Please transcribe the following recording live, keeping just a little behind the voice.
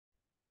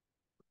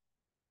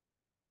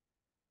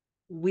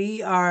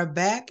We are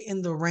back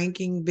in the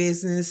ranking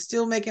business,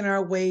 still making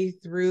our way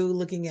through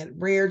looking at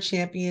rare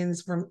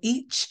champions from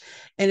each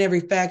and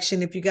every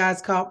faction. If you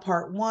guys caught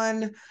part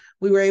one,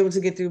 we were able to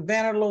get through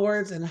Banner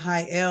Lords and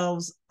High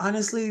Elves.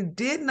 Honestly,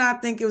 did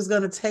not think it was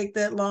going to take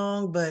that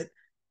long, but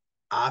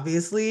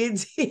obviously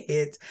it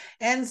did.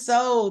 And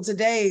so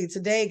today,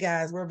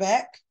 guys, we're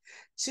back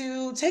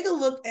to take a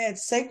look at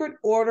Sacred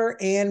Order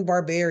and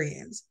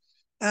Barbarians.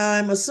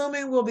 I'm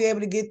assuming we'll be able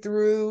to get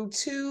through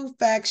two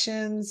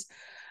factions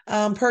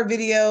per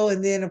video.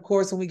 And then, of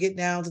course, when we get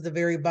down to the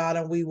very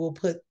bottom, we will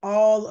put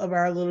all of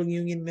our little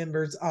union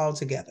members all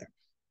together.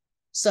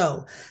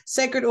 So,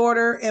 Sacred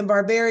Order and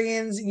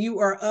Barbarians, you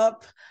are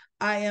up.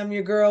 I am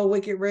your girl,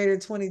 Wicked Raider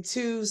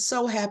 22.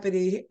 So happy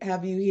to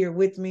have you here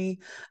with me.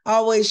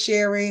 Always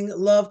sharing,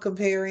 love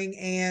comparing.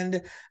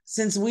 And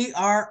since we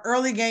are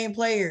early game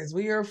players,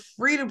 we are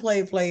free to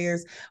play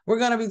players, we're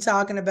going to be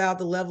talking about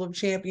the level of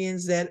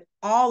champions that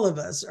all of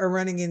us are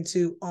running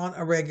into on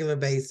a regular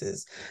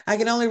basis. I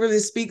can only really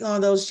speak on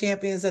those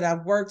champions that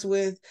I've worked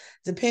with,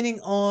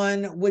 depending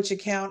on which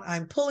account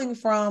I'm pulling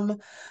from.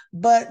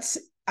 But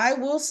I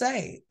will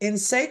say, in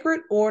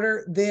Sacred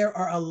Order, there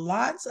are a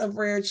lots of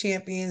rare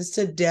champions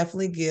to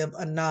definitely give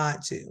a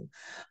nod to.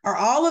 Are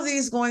all of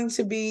these going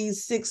to be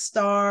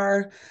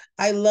 6-star?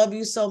 I love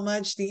you so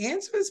much. The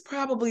answer is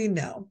probably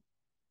no.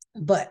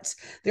 But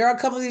there are a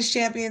couple of these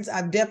champions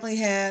I've definitely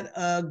had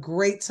a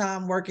great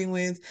time working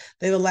with.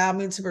 They've allowed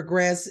me to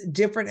progress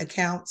different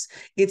accounts.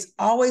 It's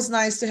always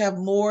nice to have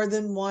more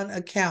than one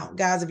account.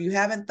 Guys, if you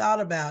haven't thought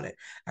about it,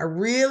 I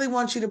really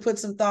want you to put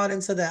some thought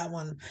into that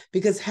one,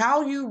 because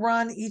how you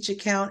run each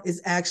account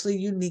is actually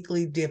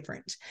uniquely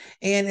different.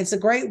 And it's a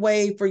great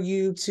way for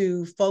you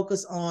to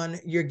focus on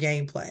your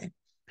gameplay.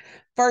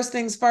 First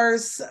things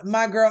first,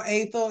 my girl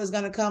Athel is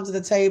going to come to the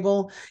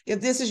table.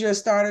 If this is your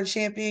starter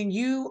champion,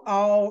 you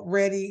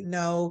already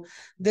know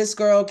this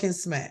girl can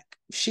smack.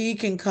 She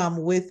can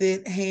come with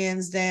it,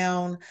 hands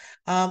down.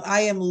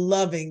 I am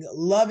loving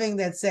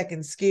that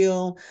second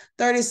skill.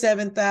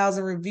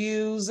 37,000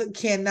 reviews,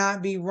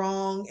 cannot be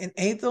wrong. And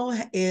Athel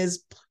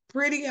is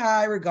pretty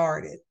high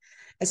regarded,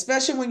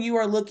 especially when you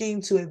are looking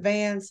to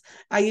advance.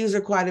 I use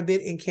her quite a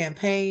bit in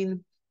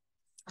campaign.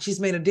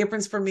 She's made a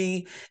difference for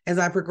me as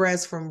I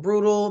progress from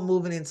brutal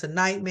moving into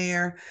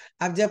nightmare.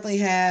 I've definitely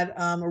had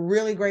a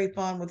really great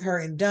fun with her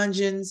in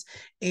dungeons,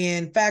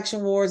 and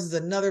faction wars is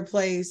another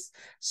place.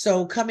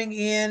 So coming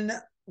in,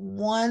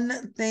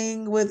 one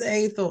thing with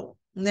Athel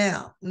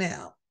now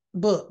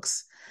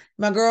books.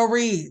 My girl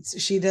reads.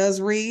 She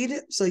does read,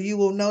 so you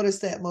will notice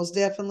that most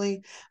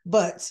definitely.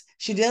 But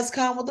she does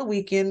come with a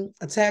weekend,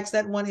 attacks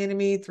that one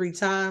enemy 3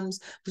 times,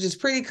 which is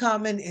pretty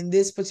common in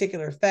this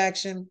particular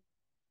faction.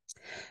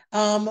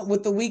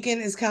 With the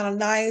weekend is kind of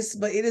nice,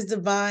 but it is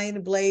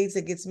divine blades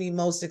that gets me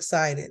most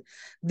excited.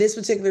 This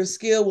particular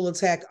skill will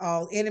attack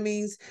all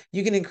enemies.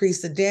 You can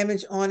increase the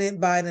damage on it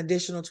by an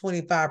additional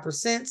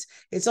 25%.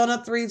 It's on a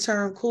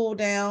 3-turn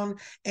cooldown,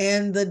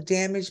 and the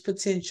damage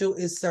potential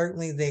is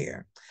certainly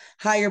there.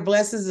 Higher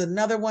Blessings is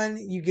another one.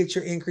 You get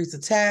your increased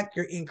attack,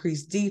 your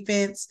increased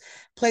defense,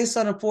 placed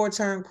on a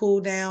 4-turn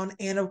cooldown.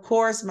 And of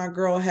course, my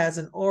girl has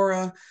an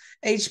aura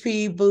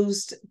HP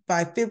boost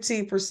by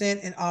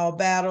 15% in all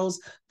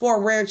battles. For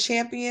a rare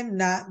champion,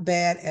 not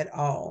bad at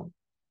all.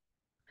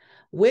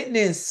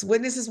 Witness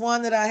is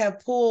one that I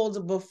have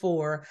pulled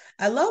before.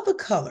 I love the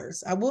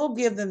colors. I will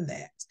give them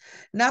that.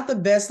 Not the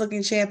best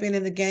looking champion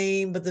in the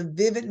game, but the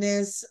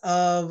vividness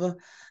of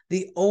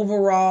the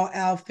overall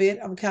outfit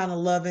I'm kind of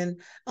loving.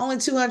 Only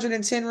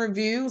 210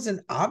 reviews,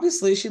 and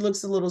obviously she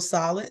looks a little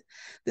solid.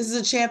 This is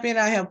a champion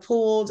I have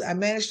pulled. I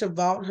managed to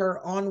vault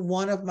her on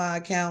one of my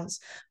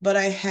accounts, but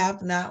I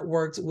have not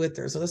worked with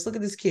her. So let's look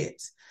at this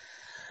kit.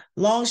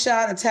 Long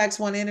shot, attacks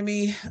one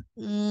enemy,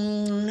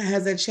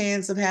 has a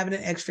chance of having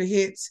an extra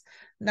hit.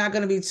 Not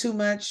going to be too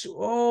much.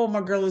 Oh,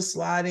 my girl is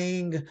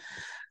sliding.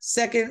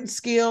 Second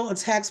skill,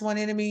 attacks one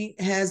enemy,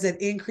 has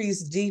that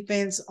increased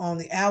defense on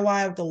the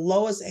ally with the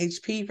lowest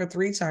HP for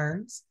 3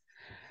 turns.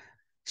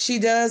 She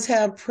does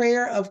have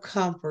Prayer of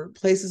Comfort,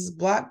 places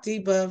block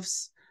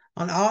debuffs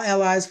on all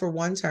allies for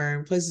 1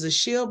 turn, places a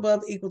shield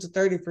buff equal to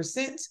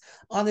 30%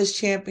 on this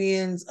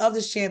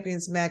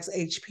champion's max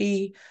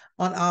HP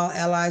on all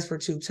allies for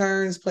 2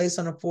 turns, placed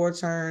on a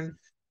 4-turn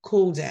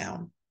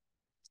cooldown,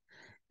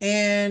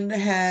 and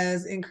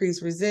has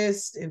increased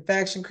resist and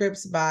faction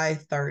crypts by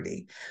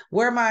 30.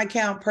 Where my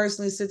account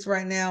personally sits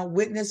right now,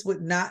 Witness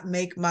would not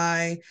make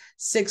my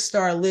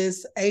 6-star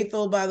list.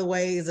 Athel, by the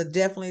way, is a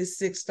definitely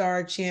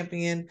 6-star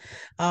champion,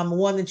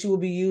 one that you will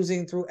be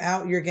using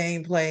throughout your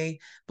gameplay.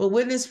 But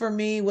Witness for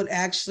me would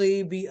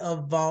actually be a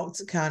vault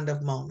kind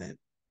of moment.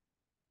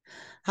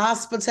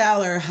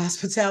 Hospitaller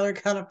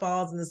kind of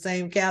falls in the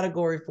same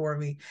category for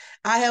me.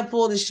 I have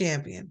pulled this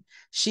champion.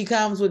 She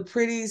comes with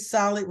pretty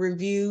solid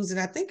reviews, and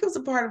I think it was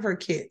a part of her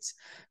kit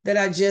that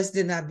I just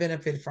did not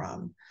benefit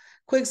from.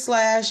 Quick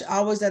slash,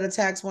 always that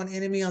attacks one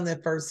enemy on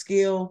their first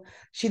skill.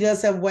 She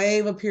does have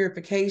wave of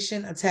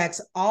purification,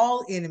 attacks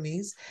all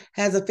enemies,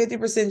 has a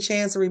 50%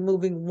 chance of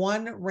removing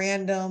one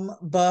random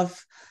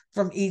buff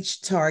from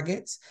each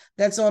target.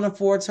 That's on a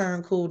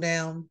 4-turn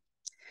cooldown.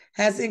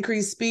 Has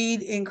increased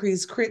speed,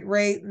 increased crit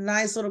rate,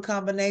 nice little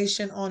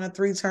combination on a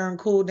 3-turn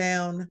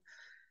cooldown.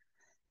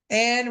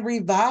 And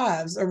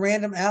revives a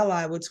random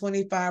ally with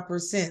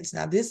 25%.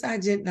 Now, this I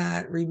did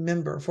not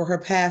remember for her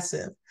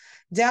passive.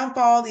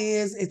 Downfall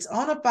is it's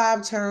on a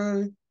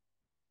 5-turn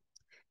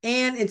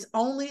and it's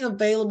only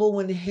available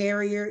when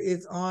Harrier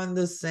is on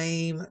the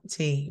same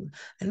team.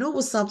 I knew it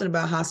was something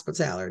about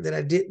Hospitaller that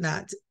I did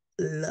not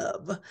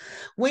love.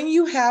 When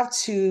you have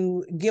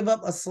to give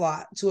up a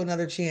slot to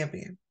another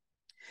champion,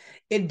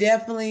 it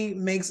definitely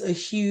makes a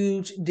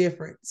huge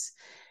difference.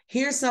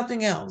 Here's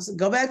something else.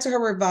 Go back to her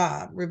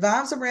revive.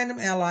 Revives a random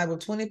ally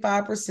with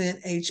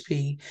 25%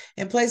 HP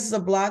and places a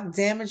block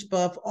damage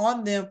buff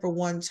on them for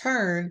 1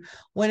 turn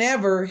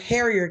whenever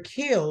Harrier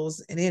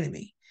kills an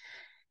enemy.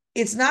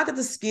 It's not that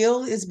the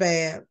skill is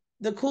bad.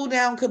 The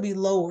cooldown could be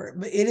lower,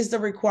 but it is the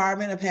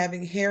requirement of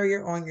having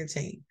Harrier on your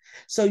team.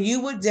 So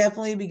you would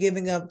definitely be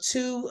giving up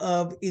 2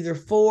 of either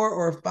 4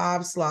 or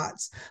 5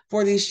 slots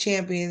for these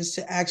champions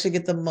to actually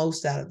get the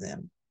most out of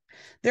them.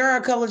 There are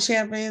a couple of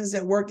champions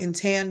that work in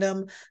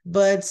tandem,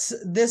 but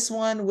this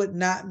one would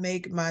not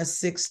make my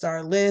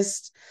 6-star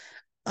list.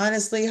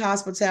 Honestly,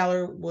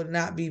 Hospitaller would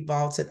not be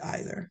vaulted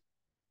either.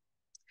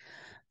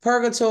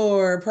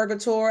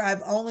 Purgator,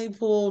 I've only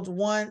pulled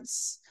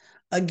once.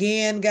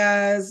 Again,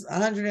 guys,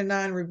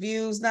 109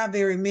 reviews, not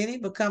very many,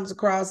 but comes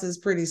across as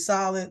pretty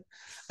solid.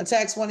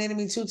 Attacks one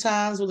enemy 2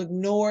 times, will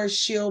ignore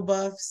shield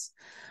buffs.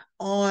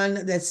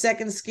 On that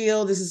second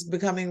skill, this is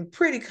becoming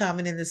pretty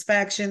common in this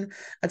faction.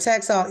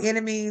 Attacks all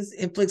enemies,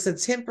 inflicts a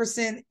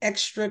 10%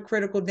 extra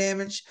critical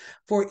damage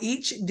for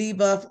each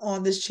debuff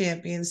on this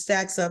champion,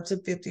 stacks up to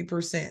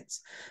 50%.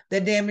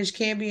 That damage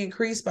can be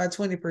increased by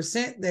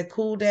 20%. That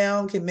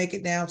cooldown can make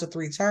it down to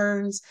 3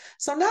 turns.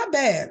 So not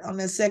bad on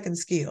that second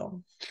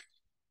skill.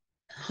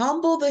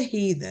 Humble the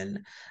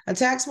Heathen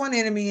attacks one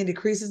enemy and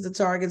decreases the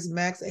target's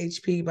max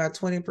HP by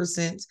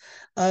 20%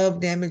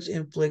 of damage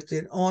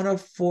inflicted on a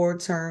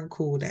 4-turn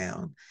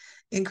cooldown.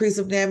 Increase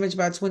of damage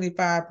by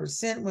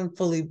 25% when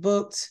fully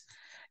booked.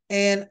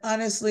 And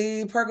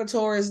honestly,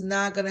 Purgator is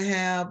not going to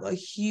have a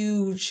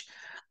huge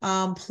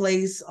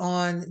place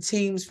on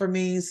teams for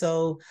me.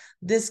 So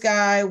this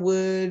guy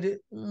would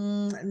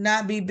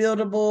not be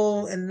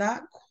buildable and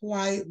not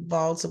quite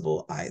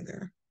vaultable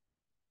either.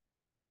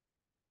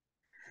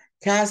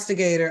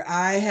 Castigator.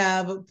 I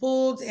have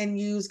pulled and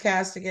used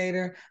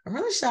Castigator. I'm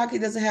really shocked he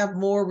doesn't have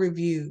more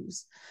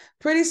reviews.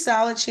 Pretty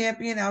solid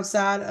champion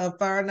outside of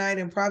Fire Knight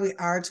and probably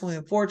our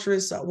Twin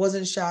Fortress. So I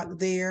wasn't shocked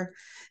there.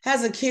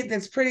 Has a kit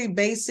that's pretty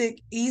basic,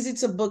 easy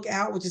to book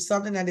out, which is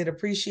something I did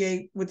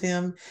appreciate with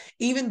him,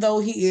 even though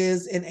he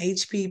is an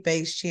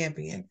HP-based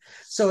champion.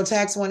 So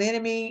attacks one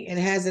enemy and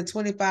has a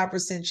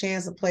 25%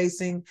 chance of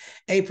placing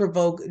a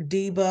provoke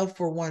debuff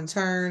for 1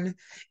 turn.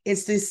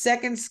 It's the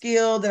second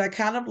skill that I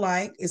kind of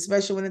like,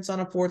 especially when it's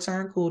on a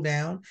 4-turn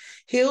cooldown.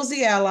 Heals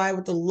the ally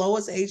with the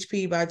lowest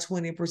HP by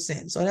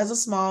 20%. So it has a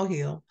small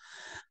heal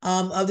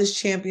of this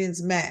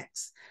champion's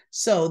max.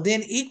 So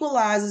then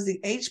equalizes the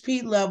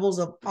HP levels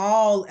of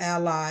all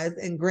allies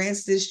and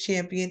grants this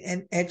champion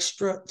an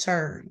extra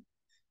turn.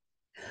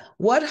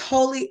 What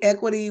Holy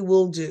Equity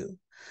will do.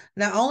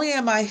 Not only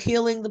am I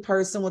healing the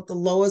person with the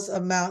lowest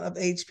amount of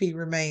HP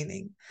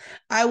remaining,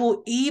 I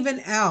will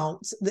even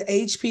out the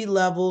HP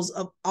levels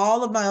of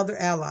all of my other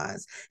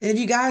allies. And if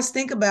you guys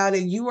think about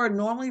it, you are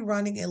normally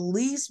running at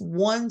least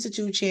 1 to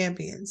 2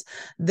 champions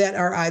that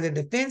are either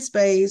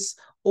defense-based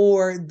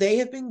or they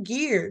have been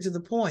geared to the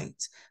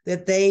point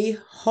that they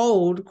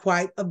hold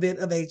quite a bit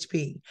of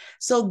HP.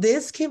 So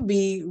this can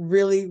be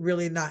really,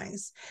 really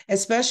nice,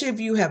 especially if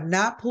you have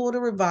not pulled a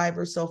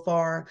reviver so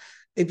far.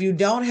 If you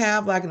don't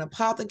have like an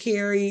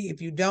apothecary,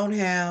 if you don't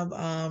have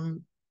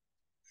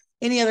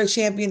any other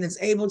champion that's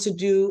able to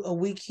do a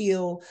weak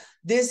heal,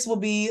 this will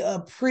be a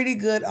pretty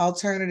good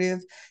alternative.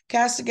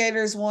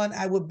 Castigator is one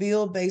I would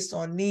build based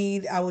on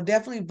need. I would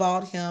definitely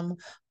vault him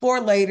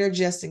for later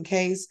just in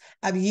case.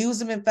 I've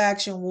used him in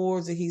Faction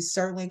Wars and he's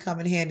certainly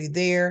come in handy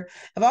there.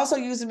 I've also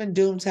used him in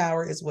Doom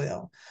Tower as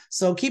well.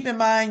 So keep in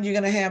mind, you're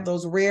going to have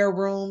those rare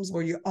rooms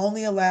where you're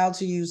only allowed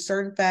to use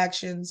certain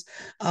factions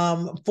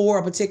for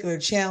a particular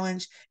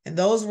challenge. And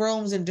those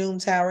rooms in Doom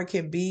Tower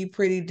can be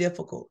pretty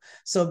difficult.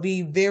 So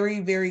be very,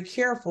 very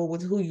careful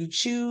with who you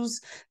choose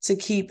to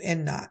keep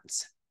and not.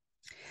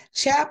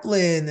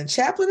 Chaplain. The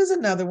Chaplain is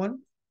another one.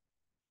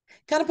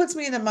 Kind of puts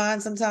me in the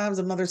mind sometimes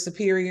of Mother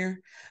Superior.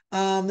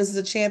 This is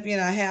a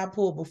champion I have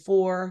pulled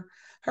before.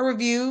 Her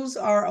reviews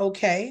are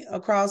okay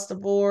across the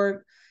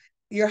board.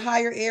 Your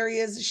higher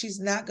areas, she's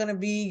not going to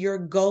be your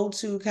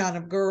go-to kind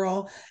of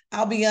girl.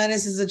 I'll be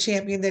honest, this is a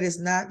champion that is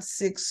not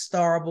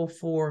 6-starable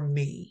for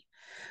me.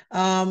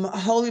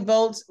 Holy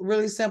Bolt,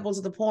 really simple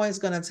to the point. It's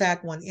going to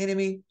attack one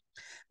enemy.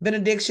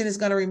 Benediction is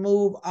going to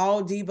remove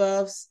all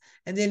debuffs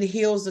and then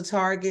heals the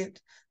target.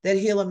 That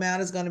heal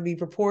amount is going to be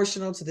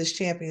proportional to this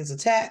champion's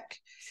attack.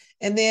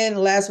 And then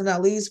last but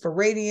not least, for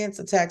Radiance,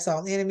 attacks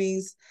all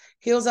enemies,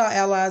 heals all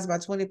allies by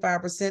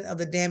 25% of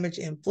the damage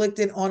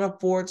inflicted on a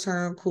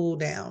 4-turn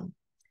cooldown.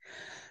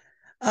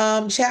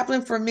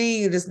 Chaplain for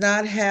me does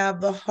not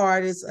have the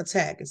hardest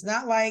attack. It's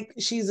not like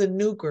she's a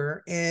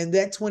nuker and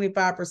that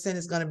 25%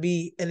 is going to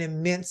be an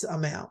immense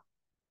amount.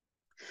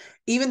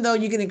 Even though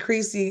you can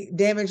increase the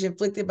damage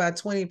inflicted by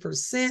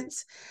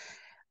 20%,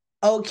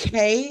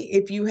 okay,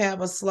 if you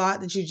have a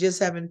slot that you just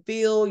haven't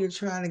filled, you're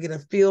trying to get a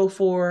feel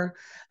for.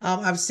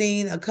 I've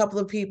seen a couple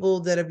of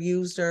people that have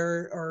used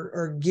her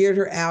or geared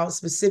her out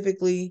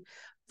specifically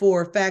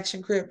for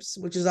faction crypts,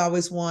 which is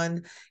always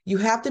one. You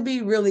have to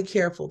be really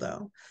careful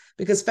though,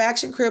 because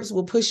faction crypts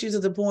will push you to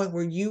the point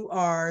where you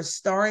are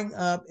starring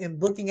up and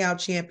booking out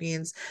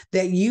champions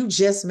that you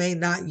just may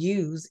not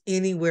use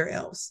anywhere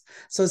else.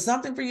 So it's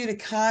something for you to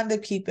kind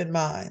of keep in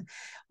mind.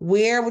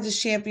 Where would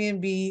this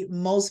champion be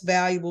most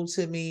valuable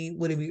to me?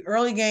 Would it be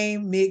early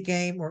game, mid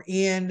game, or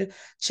end?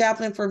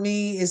 Chaplain for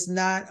me is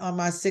not on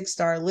my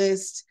 6-star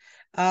list.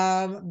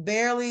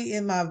 Barely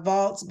in my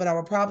vaults, but I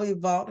will probably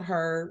vault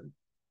her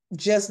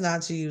just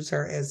not to use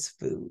her as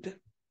food.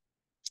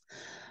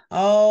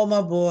 Oh,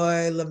 my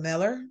boy,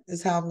 Lameller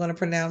is how I'm going to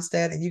pronounce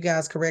that. And you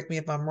guys correct me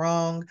if I'm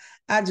wrong.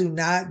 I do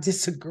not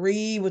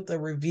disagree with the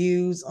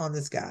reviews on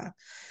this guy.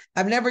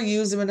 I've never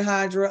used him in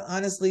Hydra.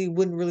 Honestly,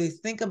 wouldn't really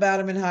think about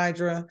him in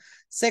Hydra.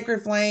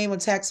 Sacred Flame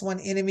attacks one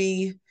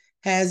enemy,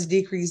 has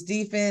decreased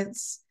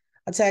defense,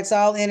 attacks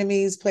all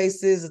enemies,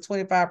 places a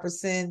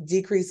 25%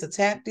 decreased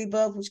attack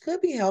debuff, which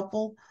could be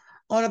helpful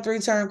on a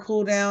 3-turn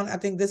cooldown. I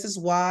think this is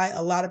why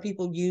a lot of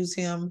people use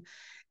him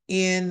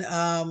in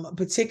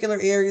particular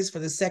areas for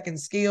the second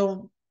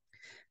skill.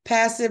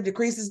 Passive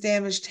decreases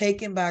damage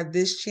taken by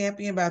this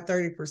champion by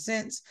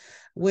 30%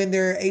 when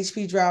their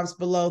HP drops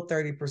below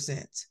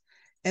 30%.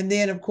 And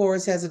then, of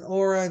course, has an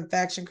aura and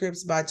faction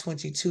crypts by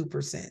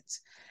 22%.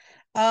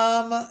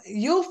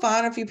 You'll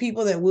find a few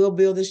people that will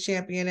build this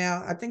champion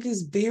out. I think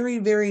he's very,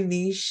 very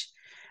niche.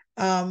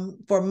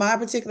 For my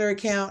particular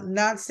account,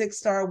 not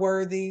 6-star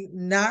worthy,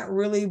 not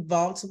really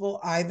vaultable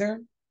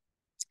either.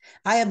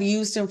 I have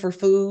used him for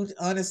food,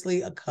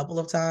 honestly, a couple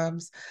of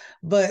times,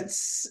 but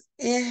it's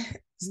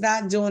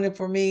not doing it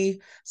for me.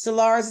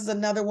 Solaris is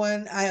another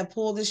one. I have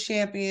pulled this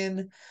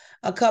champion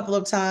a couple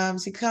of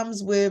times. He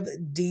comes with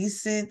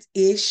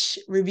decent-ish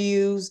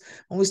reviews.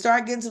 When we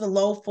start getting to the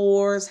low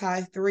 4s,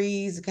 high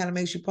 3s, it kind of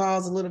makes you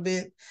pause a little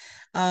bit.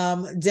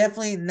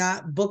 Definitely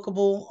not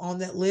bookable on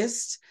that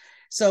list.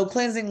 So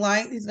Cleansing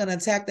Light, he's going to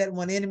attack that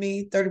one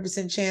enemy,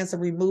 30% chance of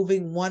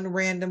removing one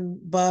random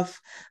buff.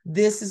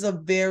 This is a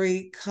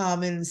very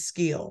common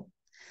skill.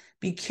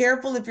 Be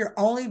careful if you're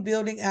only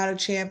building out a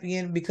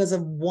champion because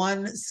of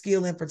one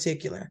skill in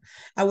particular.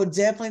 I would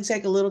definitely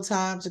take a little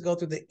time to go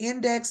through the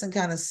index and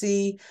kind of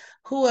see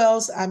who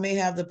else I may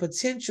have the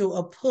potential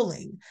of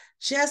pulling,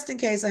 just in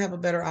case I have a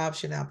better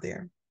option out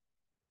there.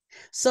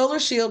 Solar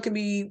Shield can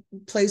be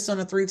placed on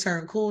a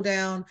 3-turn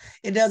cooldown.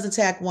 It does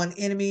attack one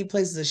enemy,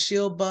 places a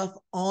shield buff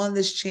on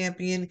this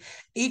champion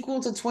equal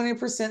to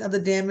 20% of the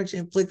damage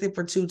inflicted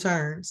for 2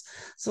 turns.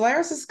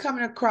 Solaris is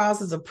coming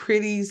across as a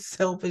pretty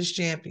selfish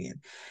champion.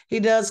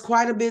 He does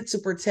quite a bit to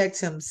protect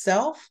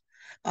himself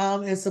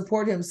and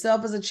support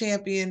himself as a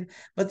champion,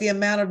 but the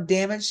amount of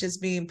damage that's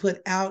being put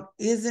out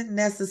isn't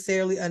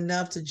necessarily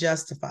enough to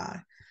justify.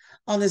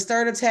 On this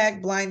third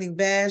attack, Blinding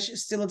Bash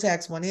still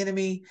attacks one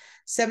enemy,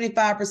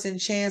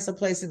 75% chance of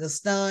placing a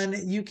stun.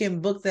 You can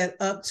book that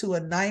up to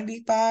a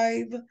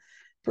 95%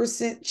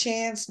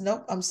 chance.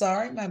 Nope, I'm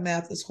sorry, my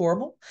math is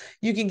horrible.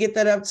 You can get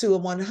that up to a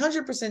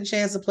 100%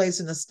 chance of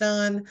placing a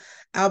stun.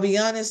 I'll be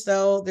honest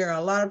though, there are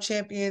a lot of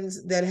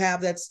champions that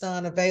have that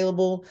stun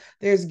available.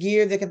 There's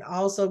gear that can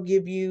also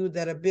give you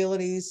that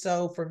ability.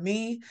 So for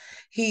me,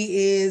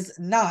 he is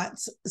not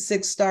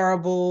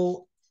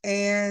 6-starable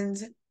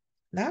and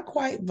not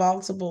quite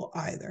vaultable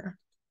either.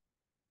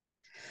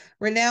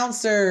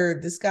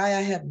 Renouncer, this guy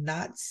I have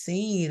not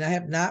seen. I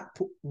have not,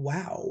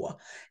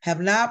 have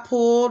not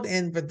pulled.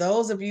 And for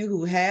those of you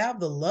who have,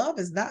 the love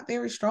is not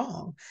very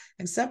strong,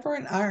 except for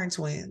in Iron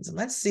Twins. And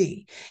let's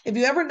see. If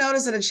you ever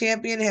notice that a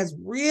champion has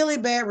really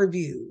bad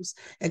reviews,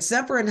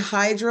 except for in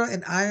Hydra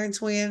and Iron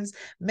Twins,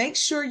 make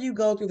sure you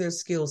go through their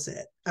skill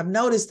set. I've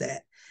noticed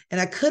that.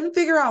 And I couldn't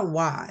figure out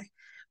why.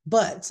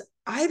 But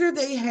either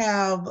they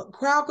have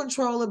crowd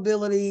control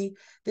ability,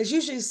 there's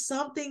usually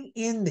something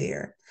in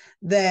there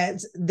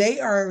that they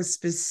are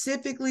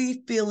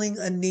specifically feeling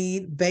a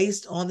need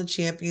based on the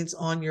champions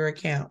on your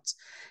account.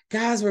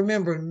 Guys,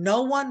 remember,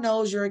 no one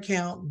knows your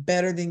account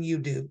better than you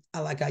do.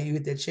 I like how you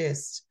hit that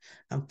chest.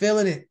 I'm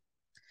feeling it.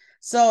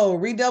 So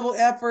redouble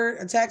effort,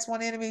 attacks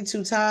one enemy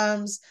 2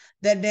 times.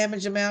 That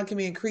damage amount can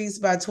be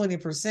increased by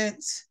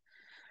 20%.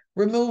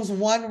 Removes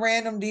one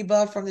random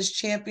debuff from this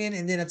champion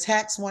and then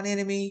attacks one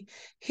enemy.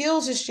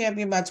 Heals this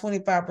champion by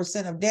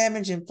 25% of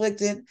damage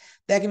inflicted.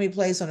 That can be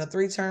placed on a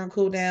 3-turn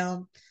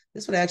cooldown.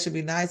 This would actually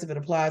be nice if it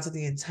applied to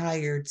the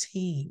entire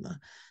team.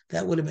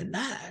 That would have been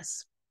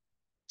nice.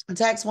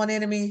 Attacks one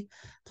enemy,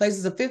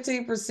 places a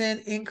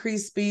 15%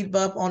 increased speed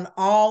buff on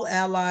all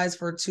allies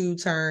for 2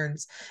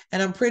 turns.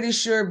 And I'm pretty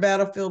sure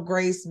Battlefield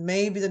Grace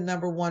may be the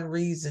number one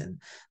reason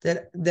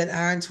that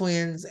Iron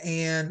Twins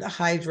and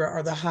Hydra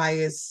are the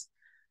highest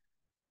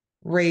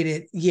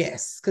rated.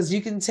 Yes, because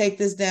you can take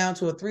this down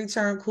to a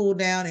 3-turn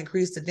cooldown,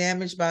 increase the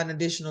damage by an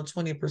additional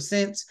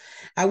 20%.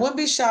 I wouldn't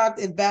be shocked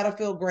if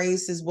Battlefield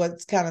Grace is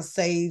what kind of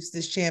saves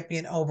this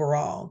champion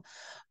overall.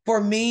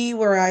 For me,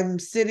 where I'm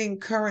sitting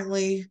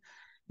currently,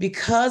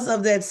 because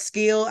of that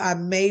skill, I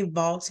may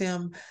vault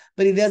him,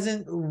 but he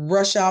doesn't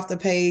rush off the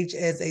page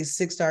as a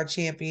 6-star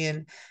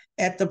champion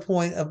at the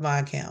point of my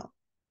account.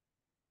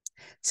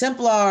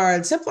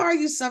 Templar,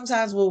 you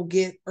sometimes will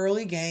get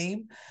early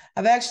game.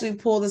 I've actually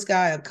pulled this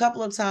guy a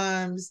couple of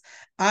times.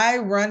 I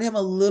run him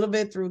a little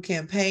bit through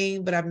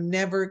campaign, but I've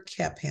never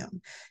kept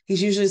him.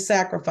 He's usually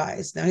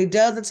sacrificed. Now, he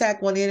does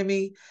attack one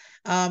enemy,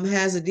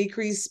 has a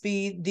decreased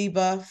speed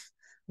debuff,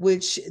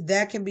 which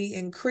that can be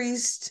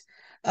increased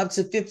up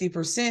to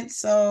 50%,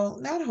 so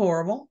not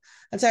horrible.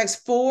 Attacks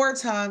 4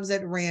 times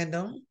at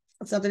random,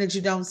 something that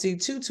you don't see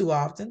too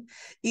often.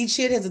 Each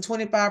hit has a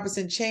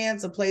 25%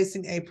 chance of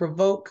placing a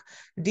provoke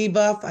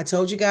debuff. I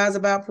told you guys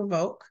about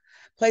provoke.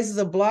 Places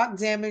a block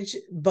damage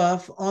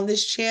buff on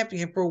this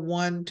champion for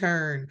 1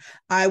 turn.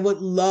 I would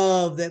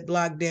love that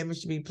block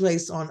damage to be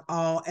placed on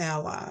all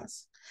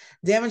allies.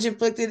 Damage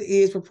inflicted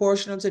is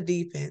proportional to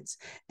defense.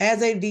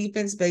 As a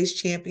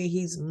defense-based champion,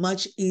 he's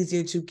much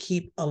easier to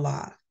keep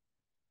alive.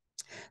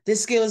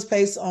 This skill is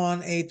placed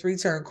on a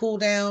 3-turn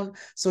cooldown,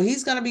 so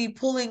he's going to be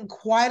pulling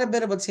quite a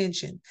bit of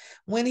attention.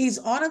 When he's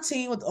on a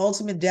team with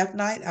Ultimate Death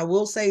Knight, I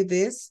will say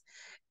this,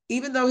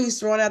 even though he's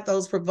throwing out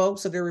those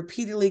provokes, so they're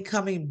repeatedly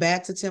coming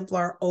back to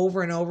Templar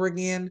over and over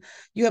again,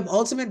 you have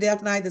Ultimate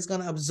Death Knight that's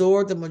going to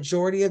absorb the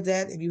majority of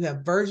that. If you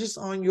have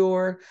Vergis on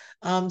your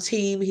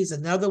team, he's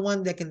another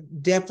one that can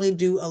definitely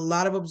do a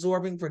lot of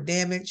absorbing for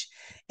damage.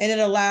 And it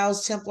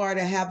allows Templar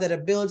to have that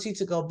ability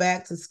to go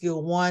back to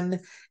skill 1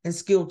 and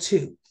skill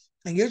 2.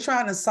 And you're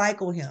trying to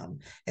cycle him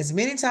as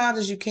many times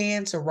as you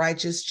can to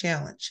Righteous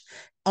Challenge,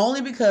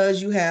 only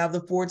because you have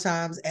the 4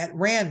 times at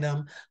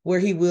random where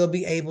he will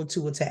be able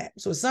to attack.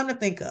 So it's something to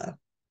think of.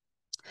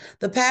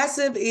 The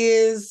passive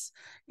is,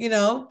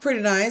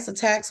 pretty nice.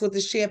 Attacks with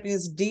the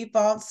champion's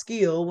default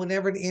skill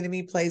whenever the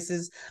enemy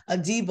places a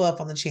debuff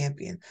on the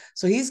champion.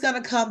 So he's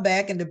going to come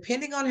back, and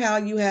depending on how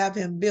you have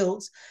him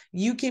built,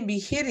 you can be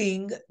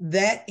hitting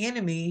that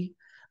enemy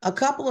a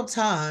couple of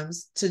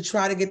times to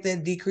try to get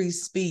that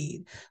decreased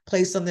speed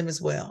placed on them as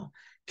well.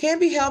 Can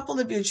be helpful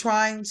if you're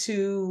trying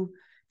to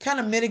kind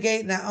of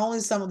mitigate not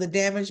only some of the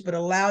damage, but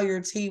allow your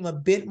team a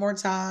bit more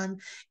time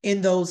in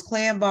those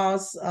clan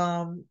boss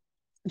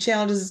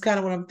challenges is kind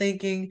of what I'm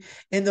thinking.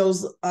 In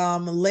those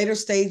later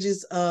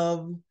stages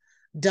of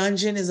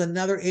dungeon is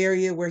another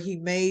area where he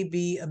may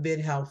be a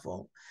bit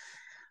helpful.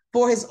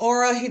 For his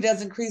aura, he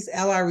does increase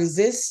ally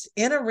resist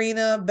in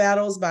arena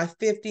battles by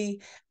 50.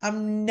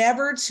 I'm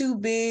never too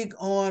big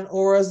on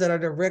auras that are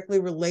directly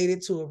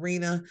related to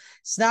arena.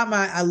 It's not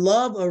I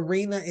love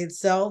arena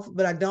itself,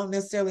 but I don't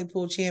necessarily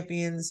pull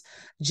champions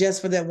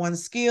just for that one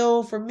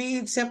skill. For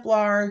me,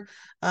 Templar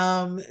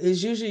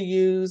is usually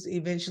used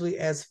eventually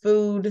as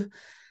food.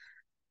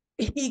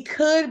 He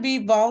could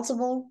be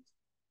vaultable,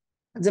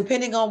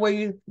 depending on where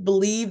you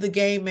believe the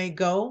game may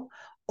go,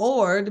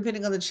 or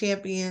depending on the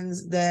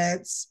champions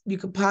that you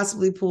could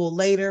possibly pull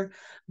later.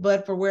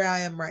 But for where I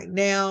am right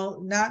now,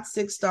 not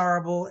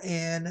 6-starable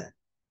and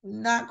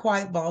not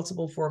quite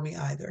vaultable for me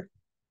either.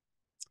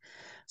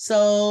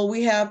 So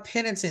we have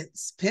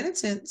Penitence.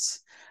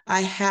 Penitence,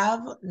 I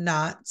have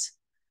not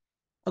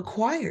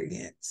acquired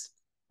yet.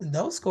 And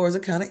those scores are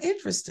kind of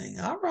interesting.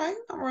 All right.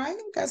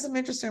 Got some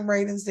interesting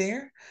ratings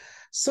there.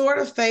 Sword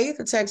of Faith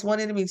attacks one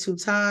enemy 2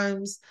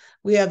 times.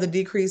 We have the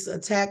decreased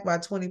attack by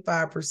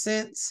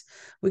 25%.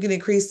 We can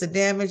increase the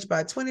damage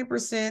by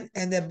 20%,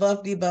 and that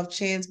buff debuff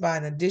chance by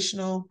an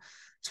additional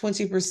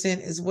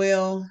 20% as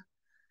well.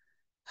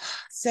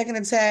 Second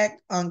attack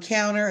on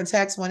counter,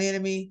 attacks one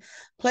enemy,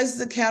 places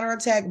a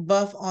counterattack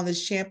buff on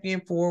this champion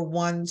for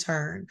 1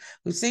 turn.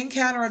 We've seen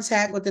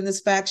counterattack within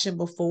this faction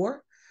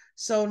before,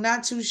 so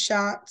not too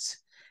shocked.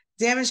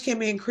 Damage can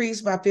be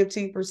increased by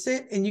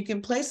 15%, and you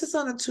can place this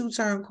on a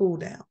 2-turn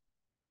cooldown.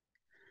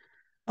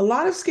 A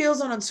lot of skills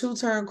on a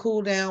 2-turn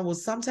cooldown will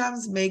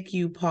sometimes make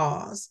you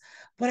pause.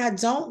 What I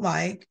don't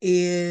like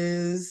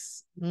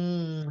is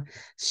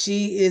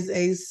she is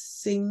a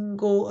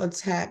single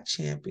attack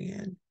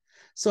champion.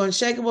 So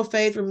Unshakable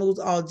Faith removes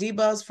all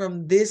debuffs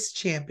from this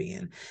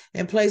champion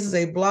and places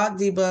a block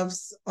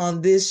debuffs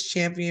on this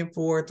champion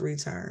for 3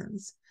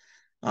 turns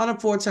on a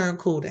 4-turn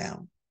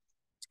cooldown.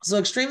 So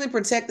extremely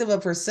protective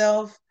of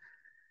herself.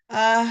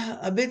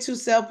 A bit too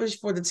selfish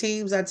for the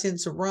teams I tend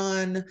to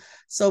run.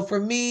 So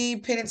for me,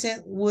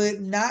 Penitent would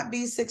not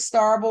be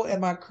 6-starable at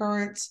my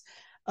current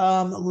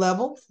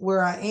level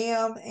where I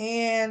am.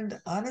 And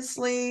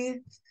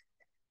honestly,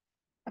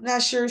 I'm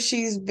not sure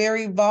she's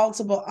very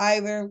vaultable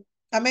either.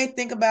 I may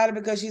think about it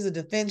because she's a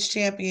defense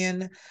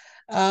champion.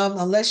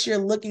 unless you're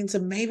looking to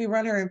maybe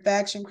run her in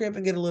faction crip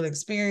and get a little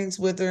experience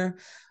with her.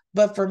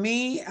 But for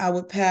me, I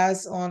would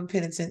pass on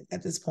Penitent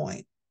at this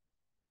point.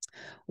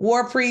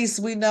 War Priest,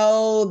 we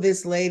know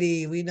this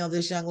lady. We know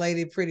this young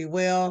lady pretty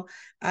well.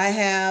 I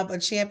have a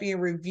champion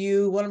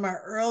review. One of my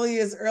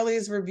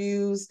earliest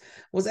reviews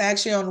was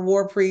actually on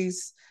War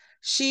Priest.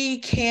 She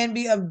can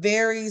be a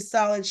very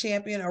solid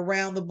champion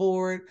around the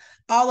board.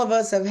 All of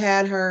us have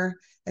had her,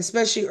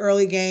 especially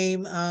early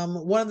game.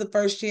 One of the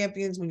first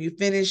champions when you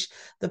finish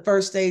the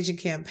first stage in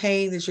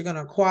campaign that you're going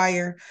to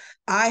acquire.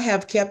 I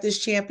have kept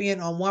this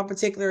champion on one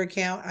particular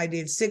account. I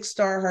did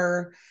 6-star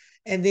her.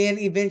 And then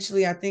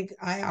eventually, I think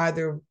I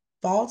either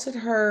vaulted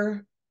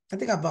her. I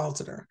think I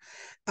vaulted her.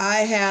 I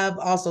have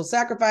also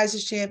sacrificed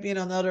this champion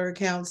on other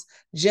accounts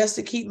just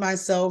to keep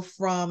myself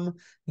from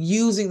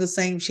using the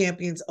same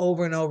champions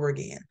over and over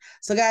again.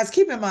 So guys,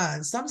 keep in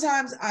mind,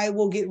 sometimes I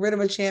will get rid of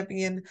a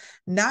champion,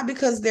 not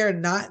because they're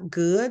not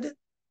good,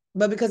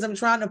 but because I'm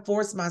trying to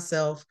force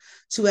myself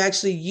to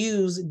actually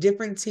use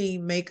different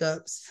team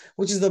makeups,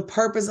 which is the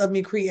purpose of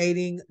me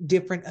creating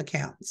different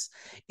accounts.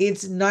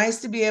 It's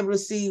nice to be able to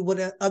see what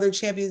other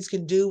champions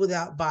can do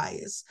without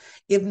bias.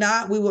 If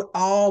not, we would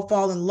all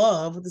fall in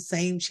love with the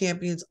same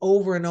champions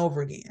over and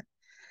over again.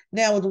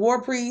 Now with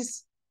War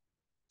Priest,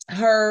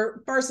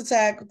 her first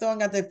attack,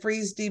 throwing out the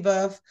freeze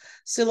debuff,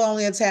 still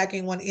only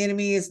attacking one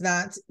enemy, is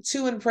not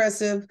too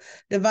impressive.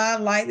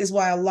 Divine Light is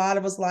why a lot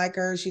of us like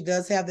her. She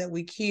does have that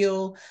weak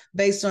heal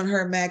based on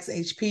her max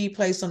HP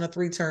placed on a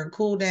 3-turn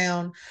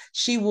cooldown.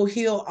 She will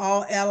heal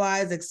all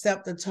allies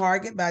except the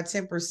target by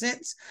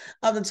 10%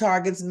 of the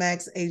target's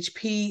max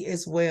HP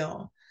as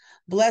well.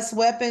 Blessed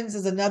Weapons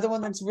is another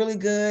one that's really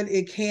good.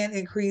 It can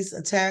increase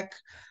attack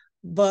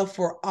buff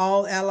for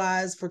all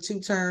allies for 2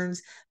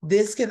 turns.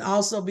 This can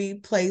also be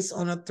placed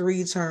on a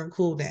 3-turn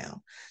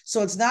cooldown.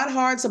 So it's not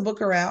hard to book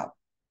her out.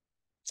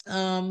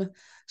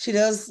 She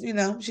does,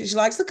 she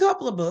likes a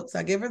couple of books.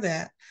 I give her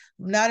that.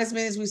 Not as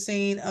many as we've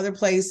seen other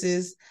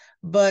places,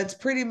 but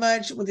pretty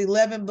much with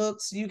 11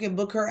 books, you can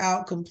book her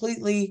out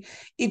completely.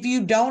 If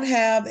you don't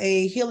have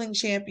a healing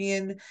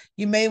champion,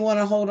 you may want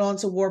to hold on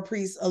to War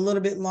Priest a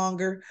little bit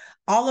longer.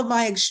 All of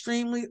my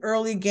extremely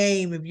early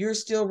game, if you're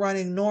still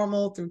running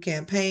normal through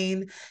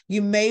campaign,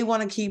 you may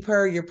want to keep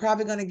her. You're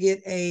probably going to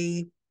get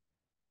a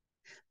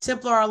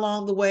Templar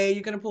along the way.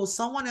 You're going to pull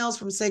someone else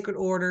from Sacred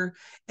Order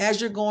as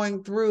you're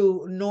going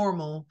through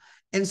normal.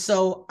 And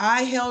so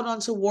I held on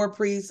to War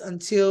Priest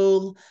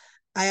until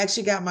I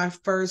actually got my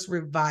first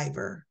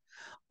Reviver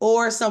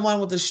or someone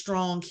with a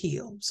strong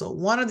heal. So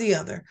one or the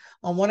other.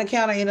 On one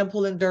account, I ended up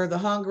pulling Dur the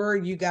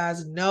Hungerer. You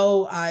guys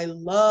know I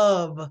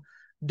love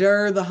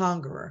Dur the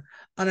Hungerer.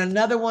 On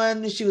another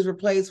one, she was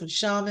replaced with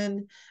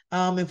Shaman.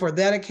 And for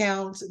that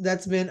account,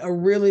 that's been a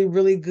really,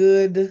 really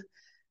good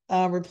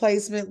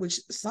replacement,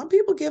 which some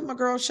people give my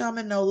girl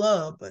Shaman no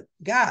love. But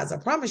guys, I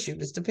promise you,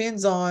 this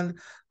depends on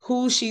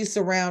who she's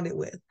surrounded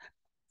with.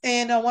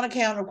 And on one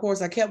account, of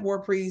course, I kept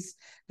War Priest,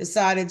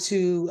 decided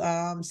to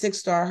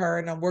 6-star her,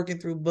 and I'm working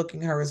through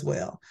booking her as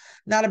well.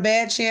 Not a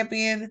bad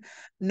champion,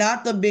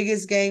 not the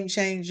biggest game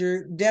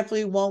changer.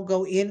 Definitely won't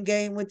go in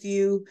game with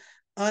you.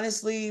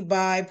 Honestly,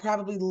 by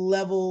probably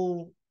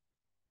level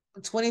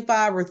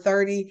 25 or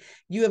 30,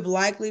 you have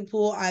likely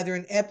pulled either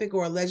an epic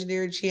or a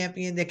legendary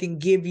champion that can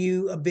give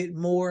you a bit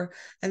more.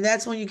 And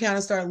that's when you kind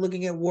of start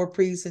looking at War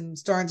Priest and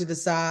starting to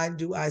decide,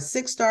 do I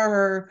 6-star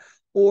her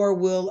or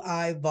will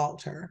I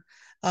vault her?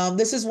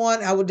 This is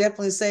one I would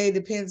definitely say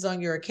depends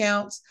on your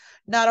accounts.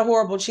 Not a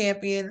horrible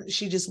champion.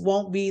 She just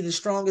won't be the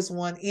strongest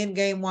one in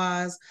game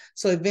wise.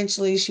 So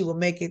eventually she will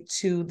make it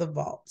to the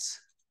vault.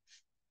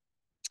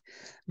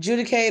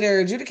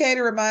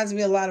 Judicator reminds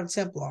me a lot of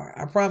Templar.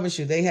 I promise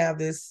you, they have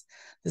this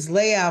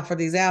layout for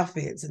these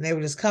outfits, and they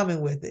were just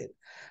coming with it.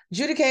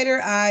 Judicator,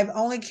 I've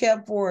only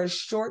kept for a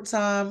short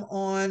time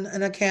on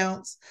an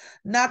account.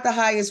 Not the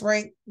highest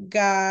rank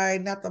guy,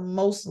 not the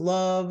most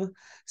love.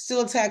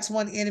 Still attacks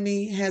one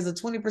enemy, has a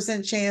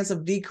 20% chance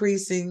of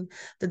decreasing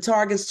the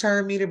target's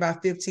turn meter by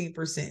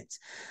 15%.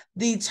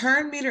 The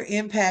turn meter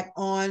impact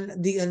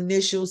on the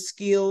initial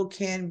skill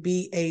can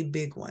be a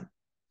big one.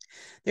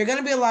 There are going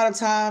to be a lot of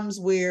times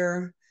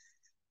where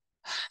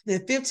the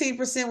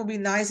 15% would be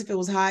nice if it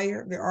was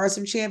higher. There are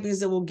some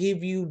champions that will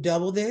give you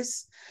double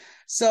this.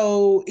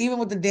 So even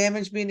with the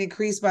damage being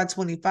increased by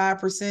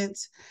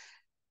 25%,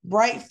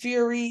 Bright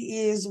Fury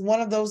is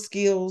one of those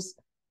skills.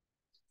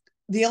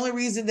 The only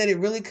reason that it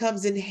really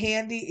comes in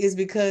handy is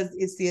because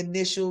it's the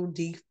initial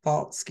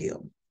default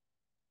skill.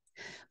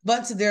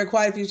 But there are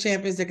quite a few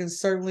champions that can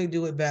certainly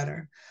do it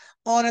better.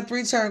 On a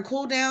 3-turn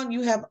cooldown,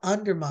 you have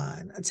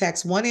Undermine.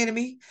 Attacks one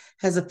enemy,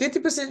 has a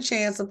 50%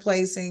 chance of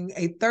placing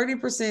a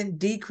 30%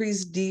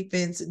 decreased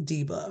defense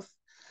debuff.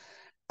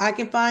 I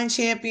can find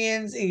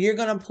champions, and you're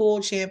going to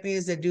pull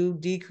champions that do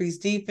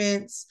decreased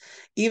defense.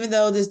 Even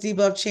though this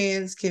debuff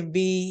chance can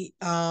be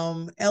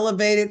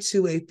elevated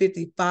to a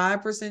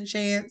 55%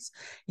 chance,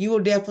 you will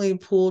definitely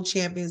pull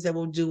champions that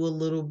will do a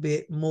little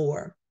bit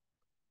more.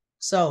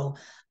 So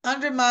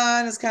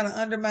undermine is kind of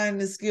undermining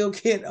the skill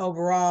kit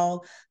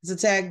overall. This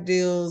attack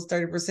deals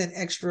 30%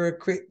 extra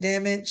crit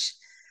damage.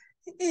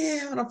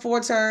 On a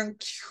 4-turn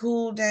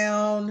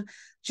cooldown.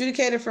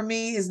 Judicator for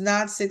me is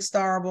not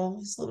 6-starable.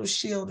 His little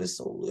shield is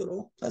so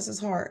little, plus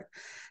his heart.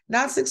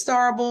 Not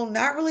 6-starable,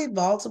 not really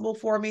vaultable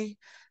for me,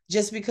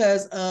 just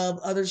because of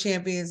other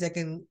champions that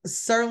can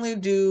certainly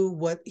do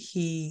what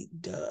he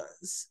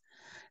does.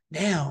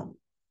 Now,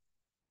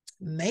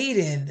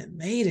 Maiden.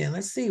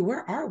 Let's see,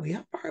 where are we?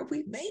 How far have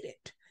we made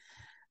it?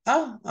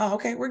 Oh,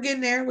 okay, we're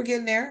getting there. We're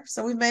getting there.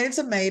 So we've made it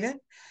to Maiden.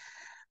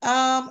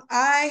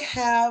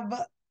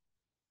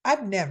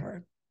 I've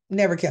never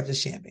kept a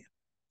champion.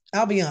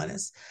 I'll be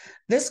honest.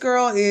 This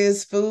girl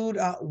is food.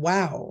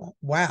 Wow.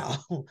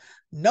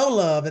 No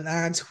love in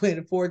Iron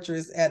Twin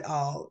Fortress at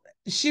all.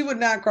 She would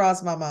not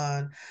cross my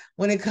mind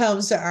when it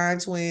comes to Iron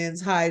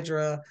Twins,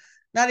 Hydra,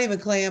 not even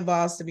Clan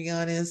Boss, to be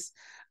honest.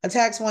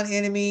 Attacks one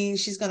enemy.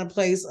 She's going to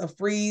place a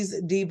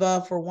freeze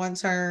debuff for 1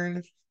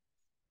 turn.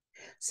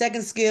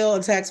 Second skill,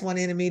 attacks one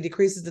enemy,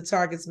 decreases the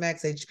target's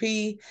max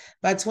HP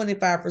by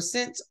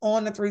 25%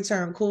 on the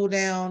 3-turn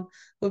cooldown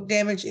with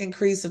damage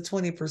increase of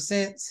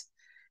 20%.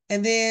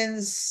 And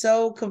then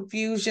Sow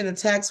Confusion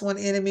attacks one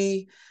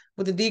enemy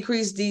with a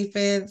decreased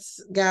defense.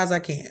 Guys, I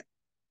can't.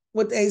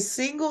 With a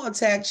single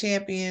attack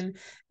champion,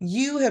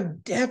 you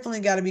have definitely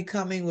got to be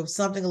coming with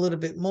something a little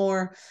bit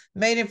more.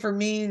 Maiden for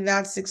me,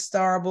 not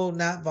 6-starable,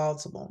 not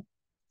vaultable.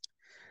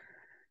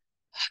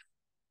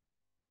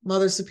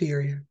 Mother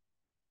Superior.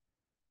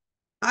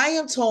 I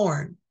am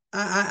torn.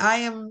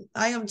 I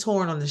am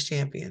torn on this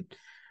champion.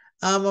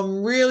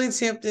 I'm really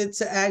tempted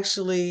to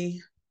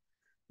actually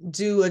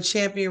do a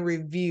champion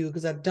review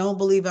because I don't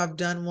believe I've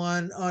done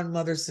one on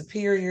Mother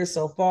Superior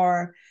so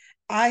far.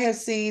 I have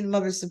seen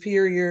Mother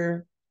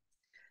Superior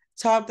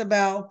talked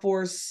about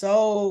for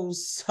so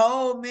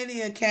many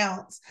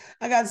accounts.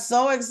 I got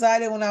so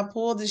excited when I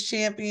pulled this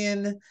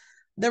champion.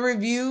 The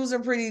reviews are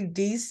pretty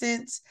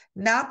decent,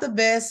 not the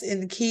best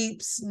in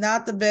keeps,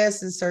 not the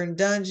best in certain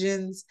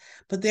dungeons,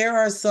 but there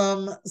are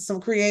some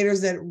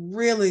creators that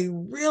really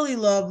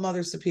love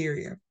Mother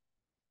Superior.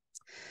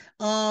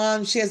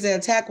 She has to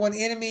attack one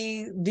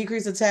enemy,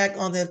 decrease attack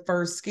on that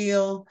first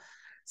skill.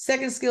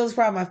 Second skill is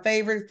probably my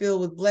favorite, filled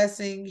with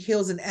blessing,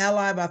 heals an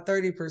ally by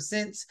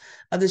 30%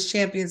 of this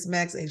champion's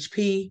max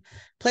HP,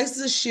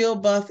 places a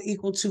shield buff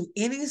equal to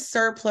any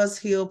surplus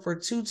heal for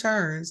 2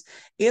 turns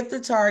if the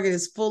target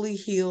is fully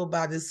healed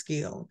by this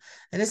skill.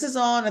 And this is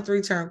on a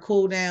 3-turn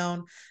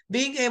cooldown.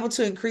 Being able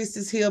to increase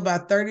this heal by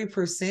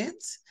 30%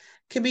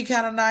 can be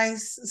kind of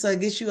nice. So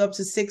it gets you up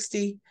to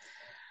 60.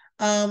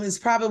 It's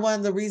probably one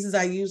of the reasons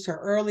I used her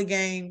early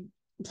game.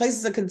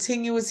 Places a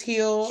continuous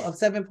heal of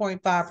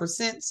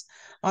 7.5%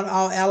 on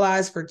all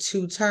allies for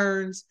 2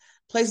 turns.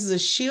 Places a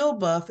shield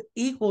buff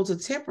equal to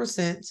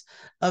 10%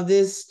 of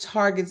this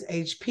target's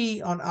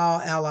HP on all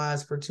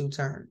allies for 2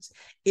 turns,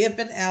 if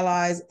an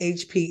ally's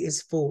HP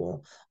is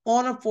full,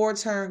 on a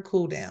 4-turn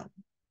cooldown.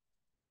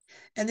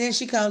 And then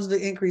she comes with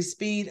an increased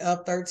speed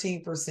of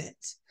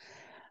 13%.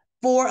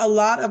 For a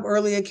lot of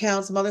early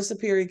accounts, Mother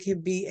Superior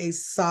can be a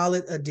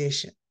solid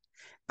addition.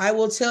 I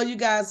will tell you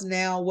guys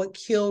now what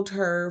killed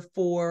her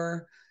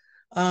for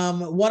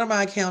one of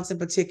my accounts in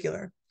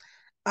particular.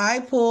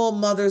 I pulled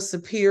Mother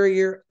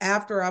Superior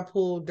after I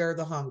pulled Dur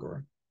the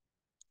Hungerer.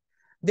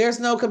 There's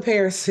no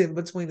comparison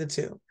between the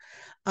two.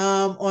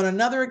 On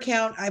another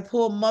account, I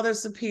pulled Mother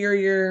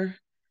Superior,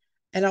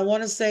 and I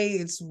want to say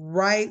it's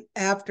right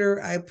after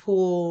I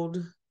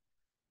pulled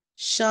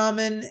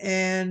Shaman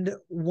and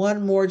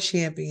one more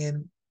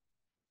champion.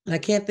 And I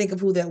can't think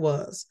of who that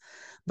was.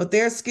 But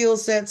their skill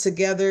set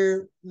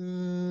together,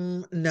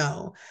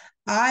 no.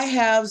 I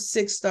have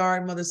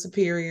 6-star Mother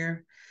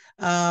Superior.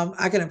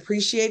 I can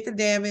appreciate the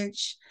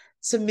damage.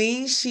 To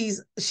me,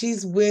 she's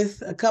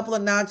with a couple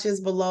of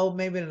notches below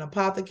maybe an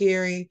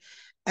apothecary.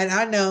 And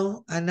I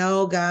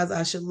know, guys,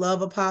 I should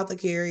love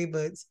apothecary,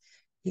 but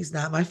he's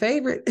not my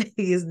favorite.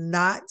 He is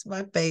not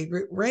my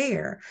favorite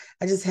rare.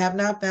 I just have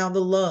not found the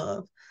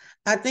love.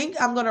 I think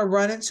I'm going to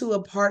run into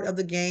a part of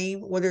the game,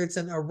 whether it's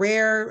in a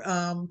rare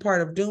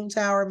part of Doom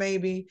Tower,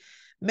 maybe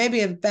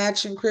in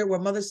Faction Crit,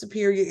 where Mother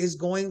Superior is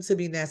going to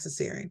be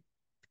necessary.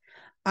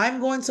 I'm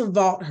going to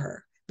vault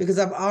her because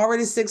I've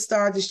already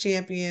 6-starred this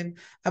champion.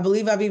 I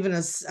believe I've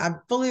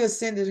fully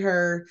ascended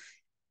her,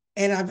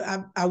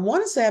 and I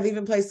want to say I've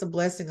even placed a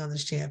blessing on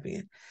this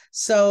champion.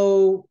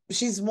 So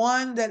she's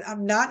one that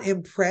I'm not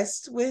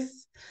impressed with,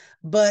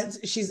 but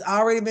she's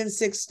already been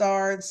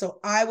 6-starred. So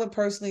I would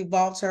personally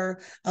vault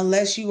her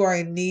unless you are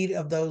in need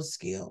of those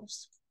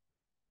skills.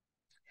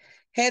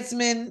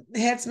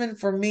 Headsman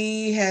for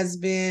me has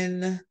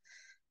been,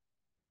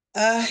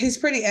 he's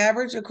pretty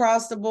average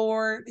across the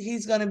board.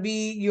 He's going to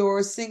be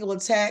your single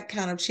attack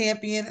kind of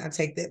champion. I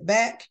take that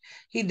back.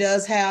 He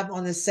does have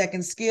on his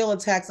second skill,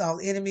 attacks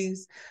all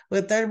enemies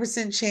with a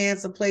 30%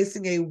 chance of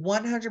placing a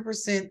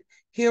 100%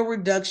 heal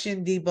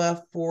reduction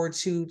debuff for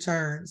 2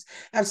 turns.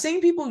 I've seen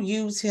people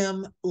use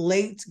him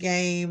late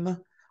game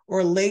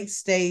or late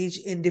stage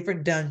in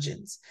different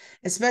dungeons,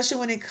 especially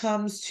when it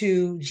comes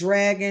to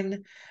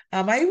Dragon.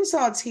 I even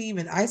saw a team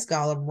in Ice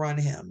Golem run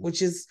him,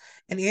 which is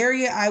an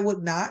area I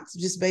would not,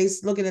 just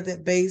based looking at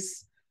that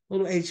base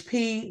little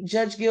HP.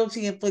 Judge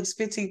Guilty inflicts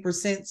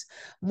 15%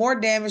 more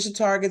damage to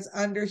targets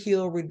under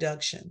heal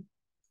reduction.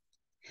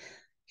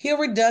 Heal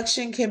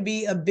reduction can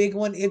be a big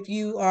one if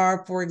you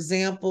are, for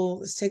example,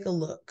 let's take a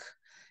look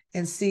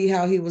and see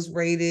how he was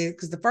rated.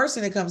 Because the first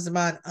thing that comes to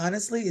mind,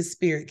 honestly, is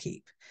Spirit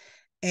Keep.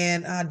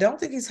 And I don't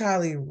think he's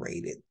highly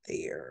rated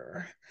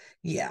there.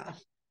 Yeah.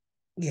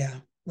 Yeah.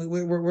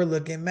 We're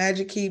looking.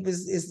 Magic Keep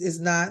is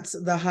not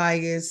the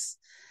highest.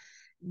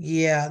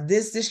 Yeah,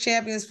 this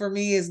champions for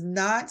me is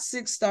not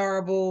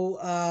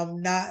 6-starable,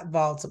 not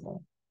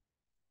vaultable.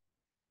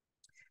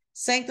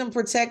 Sanctum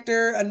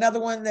Protector, another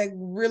one that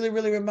really,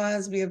 really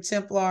reminds me of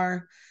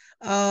Templar.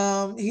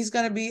 He's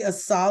going to be a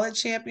solid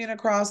champion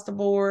across the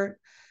board.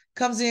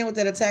 Comes in with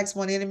that attacks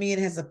one enemy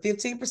and has a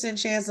 15%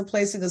 chance of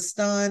placing a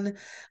stun.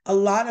 A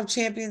lot of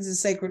champions in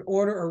Sacred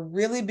Order are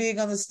really big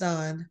on the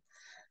stun.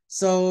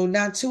 So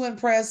not too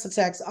impressed,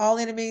 attacks all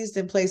enemies,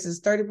 then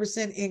places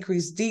 30%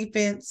 increased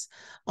defense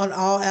on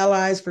all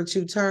allies for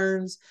 2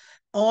 turns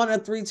on a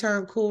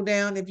 3-turn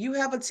cooldown. If you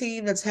have a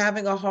team that's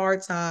having a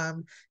hard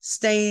time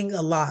staying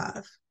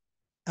alive,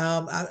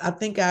 I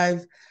think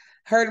I've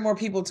heard more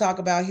people talk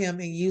about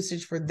him in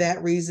usage for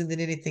that reason than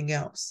anything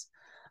else.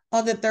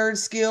 On the 3rd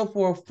skill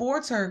for a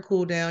 4-turn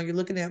cooldown, you're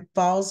looking at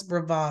False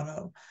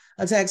Bravado.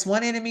 Attacks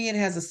one enemy and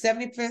has a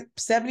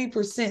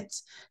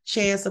 70%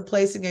 chance of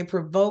placing a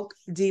provoke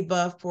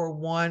debuff for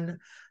 1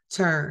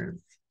 turn.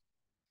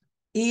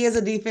 He is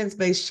a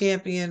defense-based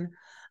champion,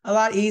 a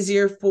lot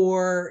easier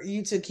for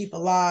you to keep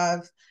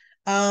alive.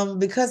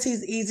 Because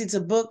he's easy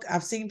to book,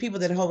 I've seen people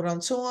that hold on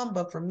to him,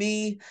 but for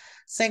me,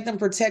 Sanctum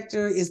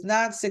Protector is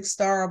not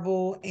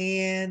 6-starable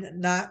and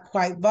not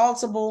quite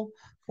vaultable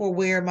for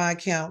where my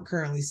account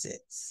currently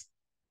sits.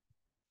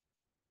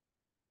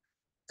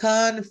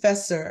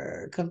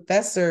 Confessor,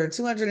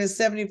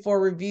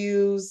 274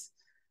 reviews.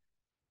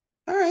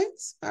 All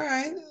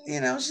right.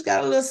 You know, she's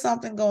got a little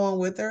something going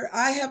with her.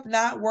 I have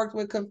not worked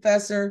with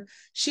Confessor.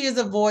 She is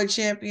a void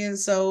champion,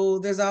 so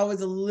there's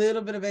always a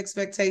little bit of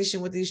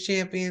expectation with these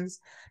champions.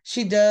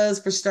 She does,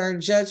 for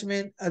Stern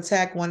Judgment,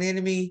 attack one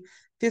enemy,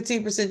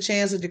 15%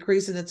 chance of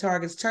decreasing the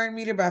target's turn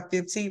meter by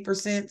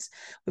 15%.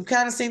 We've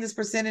kind of seen this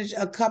percentage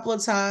a couple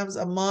of times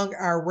among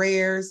our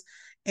rares.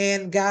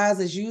 And guys,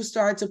 as you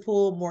start to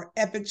pull more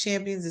epic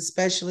champions,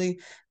 especially,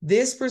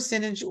 this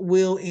percentage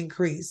will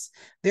increase.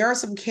 There are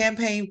some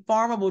campaign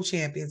farmable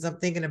champions I'm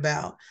thinking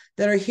about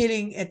that are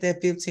hitting at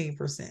that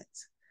 15%.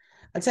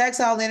 Attacks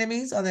all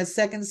enemies on that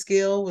 2nd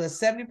skill with a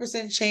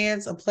 70%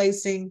 chance of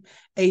placing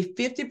a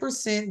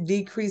 50%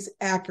 decreased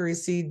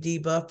accuracy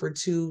debuff for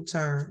 2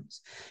 turns.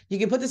 You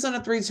can put this on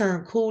a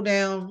 3-turn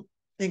cooldown,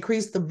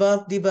 increase the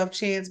buff debuff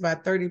chance by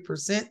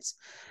 30%,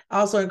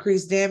 also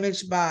increase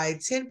damage by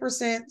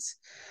 10%.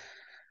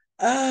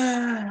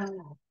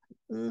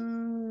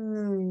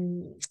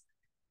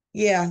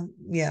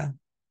 Yeah.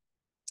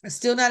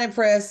 Still not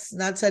impressed,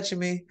 not touching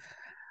me.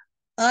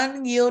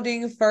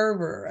 Unyielding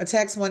Fervor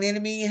attacks one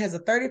enemy, has a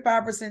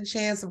 35%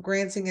 chance of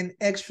granting an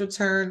extra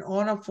turn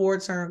on a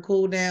 4-turn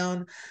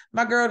cooldown.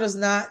 My girl does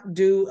not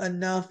do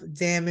enough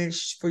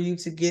damage for you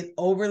to get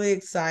overly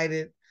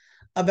excited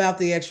about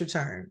the extra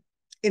turn.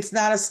 It's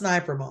not a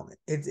sniper moment.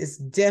 It's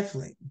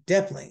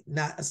definitely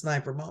not a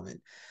sniper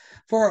moment.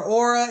 For her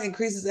aura,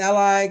 increases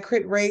ally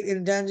crit rate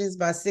in dungeons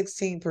by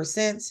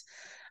 16%.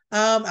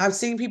 I've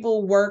seen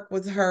people work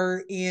with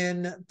her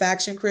in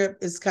Faction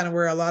Crypt. It's kind of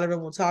where a lot of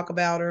them will talk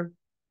about her.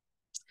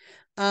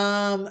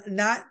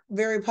 Not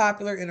very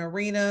popular in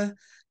Arena,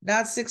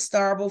 not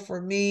 6-starable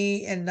for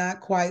me, and not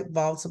quite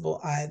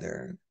vaultable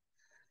either.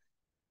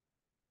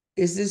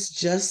 Is this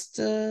just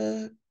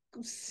a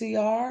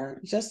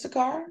CR? Just a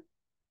car?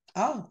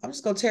 Oh, I'm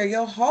just gonna tear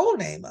your whole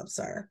name up,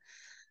 sir.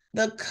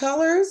 The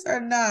colors are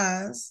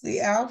nice.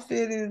 The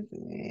outfit is,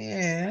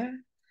 yeah.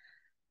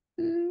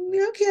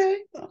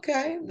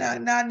 Okay.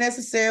 Not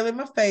necessarily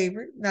my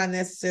favorite. Not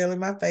necessarily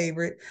my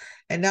favorite.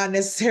 And not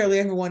necessarily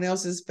everyone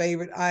else's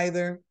favorite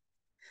either.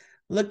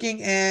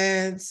 Looking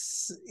at,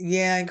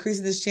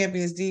 increasing this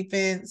champion's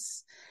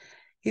defense.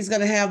 He's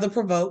going to have the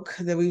provoke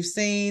that we've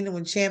seen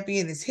when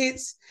champion is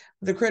hits.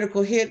 The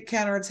critical hit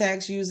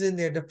counterattacks using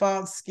their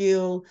default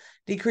skill,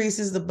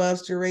 decreases the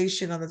buff's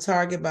duration on the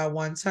target by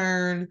 1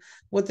 turn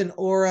with an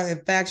aura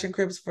and faction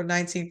crypts for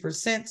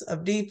 19%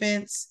 of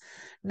defense.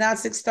 Not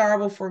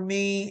 6-starable for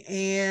me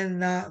and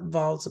not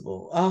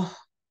vaultable. Oh,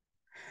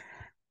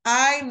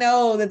 I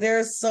know that there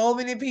are so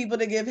many people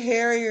that give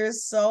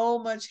Harriers so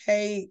much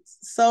hate,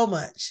 so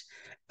much.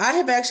 I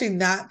have actually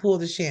not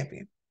pulled a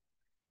champion.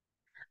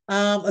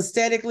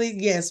 Aesthetically,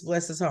 yes,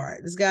 bless his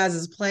heart. This guy's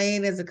as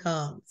plain as it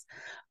comes.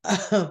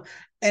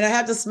 And I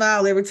have to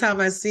smile every time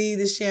I see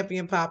this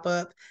champion pop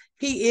up.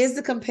 He is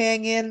the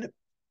companion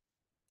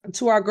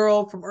to our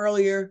girl from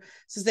earlier,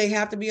 since they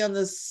have to be on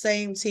the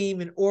same team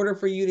in order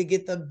for you to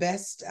get the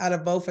best out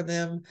of both of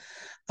them.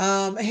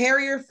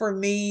 Harrier for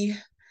me,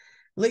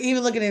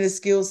 Even looking at his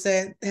skill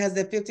set, has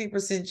that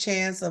 15%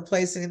 chance of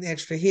placing an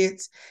extra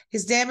hit.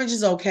 His damage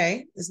is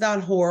okay. It's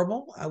not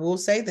horrible. I will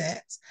say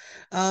that.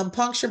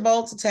 Puncture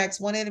bolts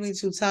attacks one enemy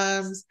 2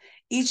 times.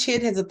 Each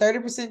hit has a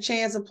 30%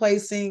 chance of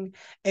placing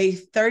a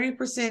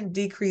 30%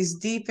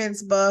 decreased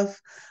defense buff.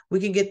 We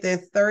can get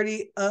that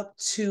 30 up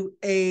to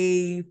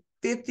a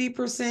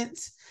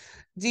 50%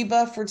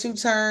 debuff for 2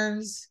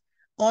 turns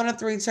on a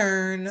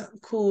 3-turn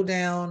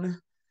cooldown.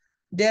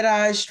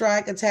 Deadeye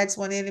Strike attacks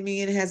one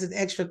enemy and has an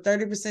extra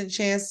 30%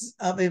 chance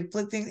of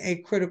inflicting a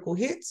critical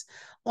hit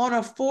on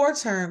a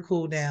 4-turn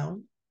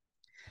cooldown.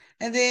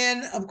 And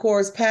then, of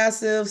course,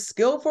 passive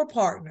Skillful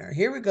Partner.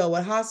 Here we go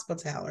with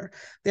Hospitaller.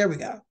 There we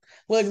go.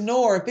 Will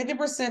ignore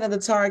 50% of the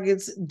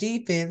target's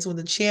defense when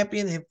the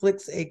champion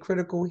inflicts a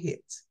critical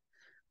hit.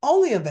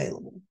 Only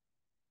available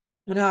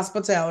when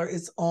Hospitaller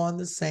is on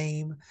the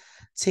same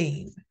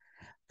team.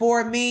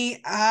 For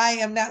me, I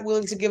am not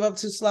willing to give up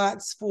 2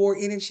 slots for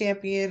any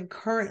champion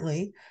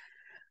currently.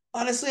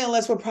 Honestly,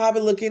 unless we're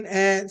probably looking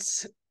at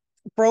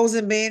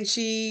Frozen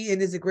Banshee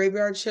and is it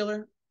Graveyard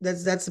Chiller?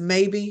 That's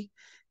maybe.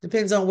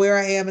 Depends on where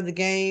I am in the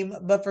game.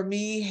 But for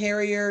me,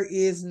 Harrier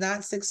is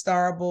not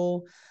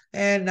 6-starable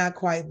and not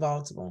quite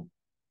vaultable.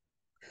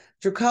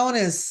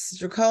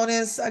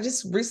 Draconis, I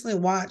just recently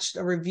watched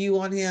a review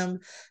on him.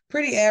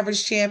 Pretty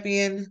average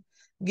champion,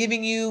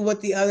 giving you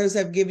what the others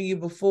have given you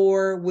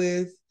before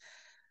with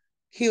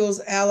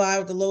heals ally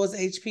with the lowest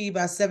HP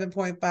by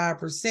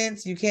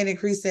 7.5%. You can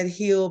increase that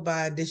heal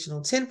by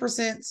additional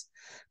 10%.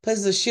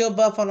 Places a shield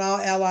buff on all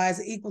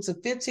allies equal to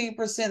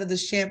 15% of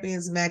this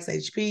champion's max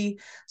HP.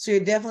 So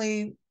you're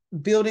definitely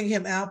building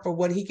him out for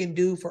what he can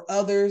do for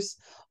others.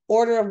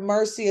 Order of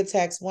Mercy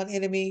attacks one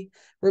enemy,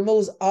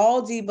 removes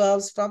all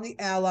debuffs from the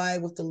ally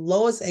with the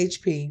lowest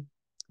HP,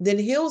 then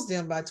heals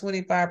them by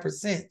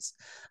 25%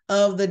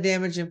 of the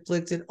damage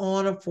inflicted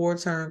on a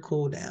 4-turn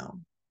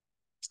cooldown.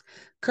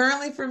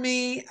 Currently for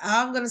me,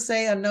 I'm going to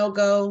say a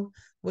no-go.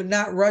 Would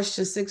not rush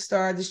to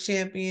 6-star this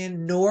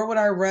champion, nor would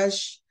I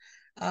rush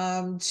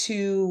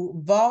to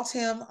vault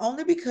him,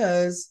 only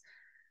because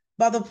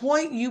by the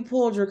point you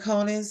pull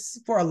Draconis,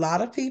 for a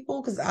lot of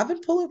people, because I've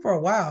been pulling for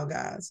a while,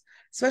 guys,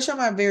 especially on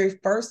my very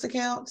first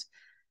account,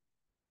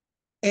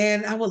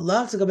 and I would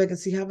love to go back and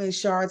see how many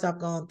shards I've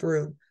gone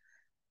through.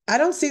 I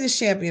don't see this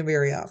champion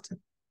very often.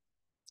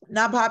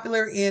 Not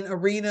popular in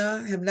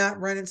arena, have not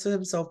run into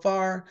him so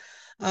far.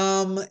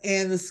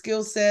 And the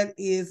skill set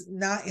is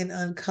not an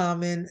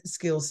uncommon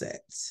skill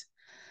set.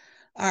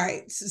 All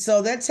right,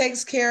 so that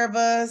takes care of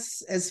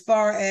us as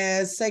far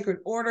as Sacred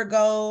Order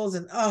goes.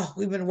 And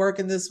we've been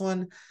working this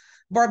one.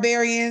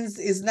 Barbarians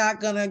is not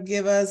going to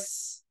give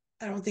us,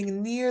 I don't think,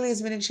 nearly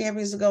as many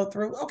champions to go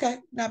through. Okay,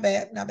 not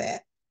bad, not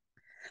bad.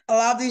 A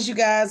lot of these you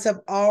guys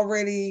have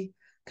already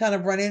kind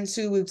of run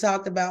into, we've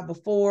talked about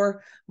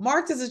before.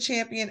 Marked as a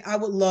champion, I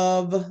would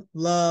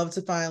love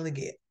to finally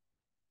get.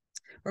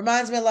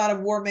 Reminds me a lot of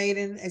War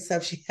Maiden,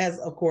 except she has,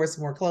 of course,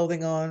 more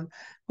clothing on.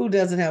 Who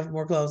doesn't have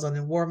more clothes on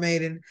than War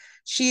Maiden?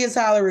 She is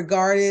highly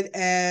regarded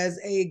as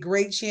a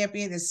great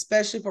champion,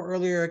 especially for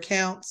earlier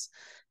accounts.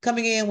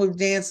 Coming in with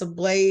Dance of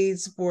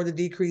Blades for the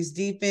decreased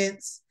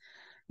defense.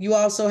 You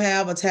also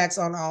have attacks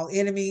on all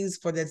enemies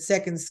for that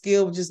second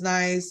skill, which is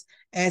nice.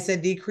 As a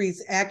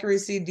decreased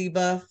accuracy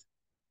debuff.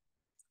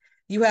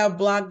 You have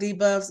block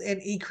debuffs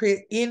and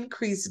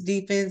increased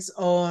defense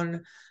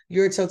on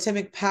your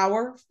totemic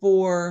power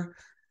for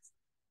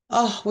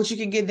which you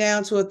can get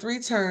down to a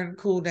 3-turn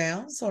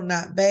cooldown, so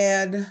not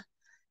bad.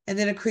 And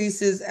then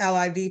increases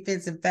ally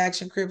defense and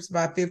faction crypts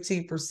by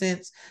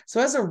 15%.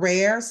 So as a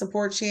rare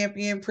support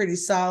champion, pretty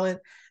solid.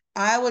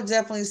 I would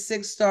definitely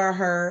 6-star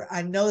her.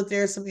 I know that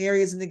there are some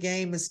areas in the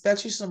game,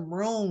 especially some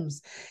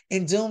rooms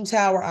in Doom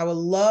Tower, I would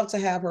love to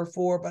have her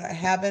for, but I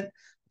haven't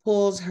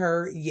pulled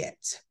her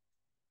yet.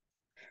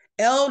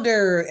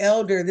 Elder,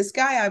 this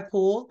guy I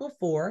pulled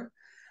before.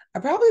 I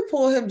probably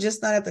pulled him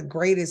just not at the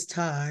greatest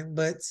time,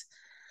 but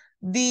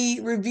the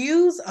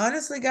reviews,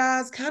 honestly,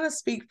 guys, kind of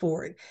speak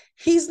for it.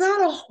 He's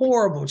not a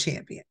horrible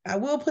champion. I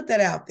will put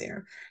that out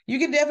there. You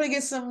can definitely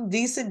get some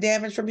decent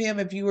damage from him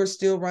if you are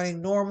still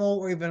running normal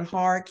or even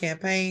hard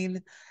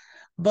campaign.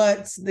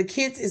 But the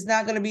kit is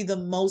not going to be the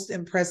most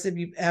impressive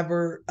you've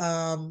ever,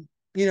 come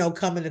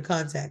into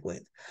contact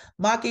with.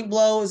 Mocking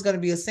Blow is going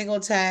to be a single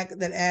attack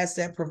that adds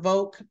that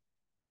provoke.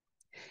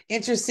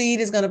 Intercede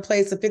is going to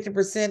place a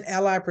 50%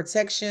 ally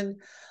protection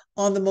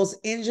on the most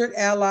injured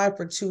ally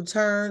for 2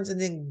 turns, and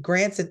then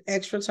grants an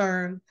extra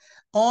turn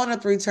on a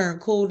 3-turn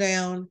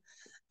cooldown.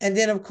 And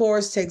then, of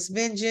course, takes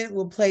Vengeance,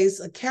 will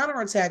place a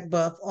counterattack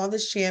buff on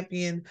this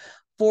champion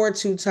for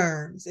 2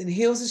 turns and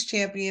heals his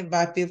champion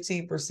by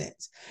 15%.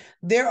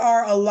 There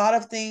are a lot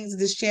of things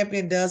this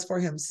champion does for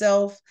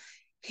himself.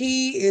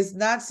 He is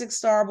not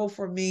 6-starable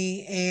for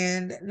me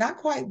and not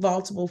quite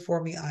vaultable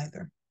for me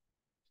either.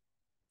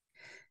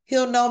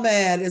 Hill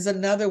Nomad is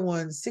another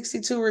one.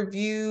 62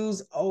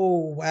 reviews.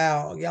 Oh,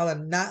 wow. Y'all are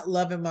not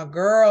loving my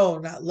girl.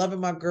 Not loving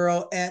my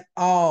girl at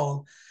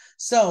all.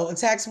 So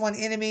attacks one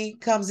enemy,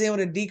 comes in with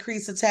a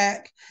decreased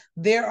attack.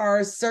 There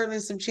are certainly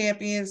some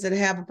champions that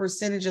have a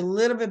percentage a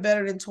little bit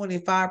better than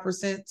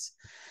 25%.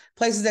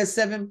 Places at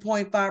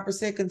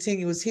 7.5%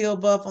 continuous heal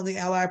buff on the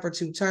ally for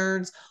 2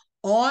 turns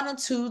on a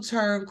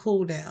 2-turn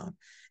cooldown.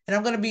 And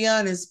I'm going to be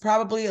honest,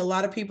 probably a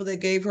lot of people that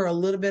gave her a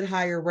little bit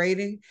higher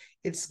rating,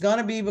 it's going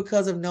to be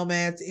because of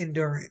Nomad's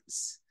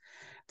endurance.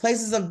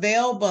 Places a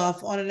veil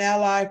buff on an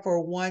ally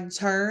for 1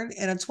 turn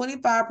and a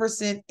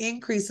 25%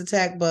 increased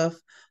attack buff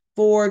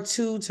for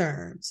 2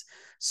 turns.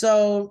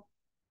 So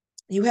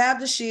you have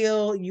the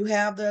shield, you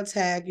have the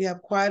attack, you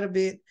have quite a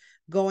bit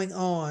going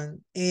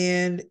on,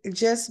 and it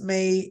just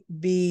may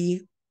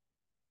be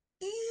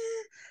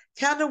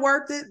kind of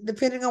worth it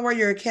depending on where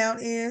your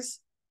account is.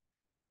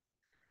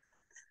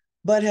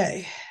 But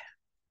hey,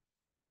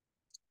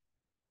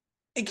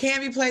 it can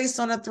be placed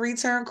on a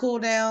 3-turn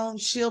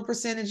cooldown, shield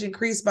percentage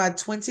increased by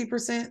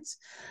 20%.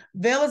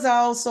 Veil is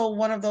also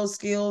one of those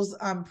skills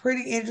I'm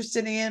pretty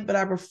interested in, but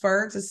I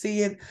prefer to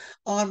see it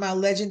on my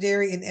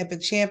legendary and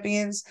epic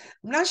champions.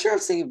 I'm not sure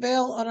I've seen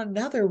Veil on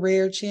another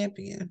rare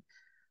champion.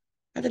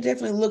 I have to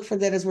definitely look for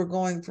that as we're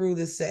going through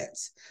the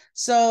sets.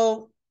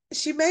 So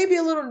she may be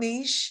a little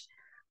niche.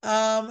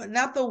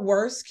 Not the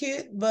worst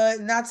kit,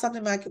 but not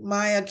something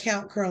my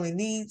account currently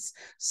needs.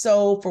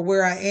 So for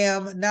where I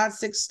am, not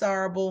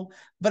 6-starable,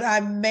 but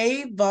I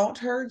may vault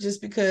her just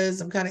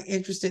because I'm kind of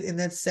interested in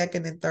that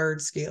 2nd and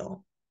 3rd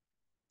skill.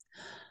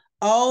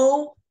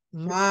 Oh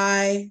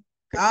my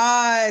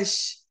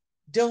gosh,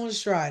 Dune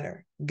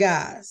Strider,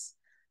 guys,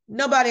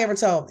 nobody ever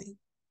told me.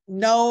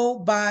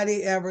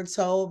 Nobody ever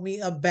told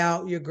me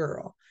about your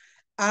girl.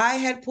 I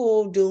had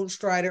pulled Dune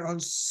Strider on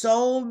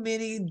so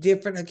many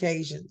different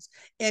occasions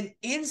and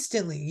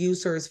instantly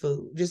used her as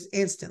food, just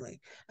instantly.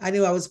 I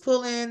knew I was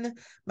pulling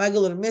my good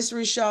little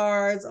mystery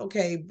shards.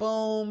 Okay,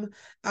 boom.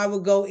 I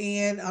would go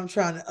in. I'm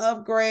trying to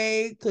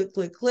upgrade, click,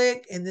 click,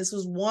 click. And this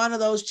was one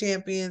of those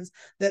champions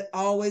that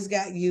always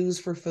got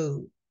used for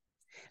food.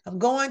 I'm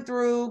going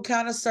through,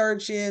 kind of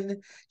searching,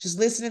 just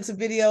listening to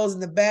videos in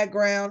the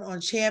background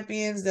on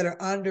champions that are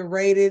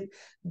underrated.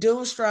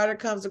 Doom Strider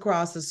comes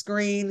across the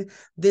screen.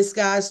 This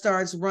guy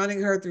starts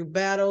running her through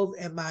battles,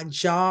 and my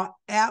jaw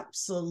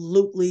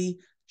absolutely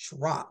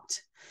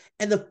dropped.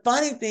 And the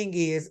funny thing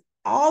is,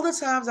 all the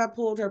times I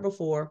pulled her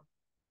before,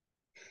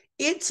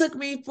 it took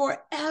me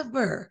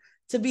forever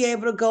to be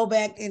able to go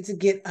back and to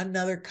get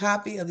another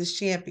copy of this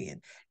champion.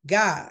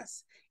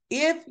 Guys,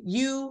 if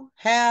you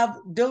have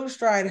Doom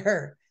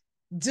Strider,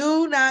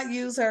 do not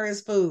use her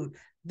as food.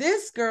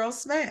 This girl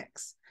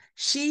smacks.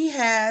 She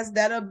has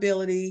that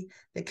ability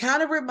that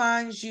kind of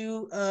reminds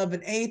you of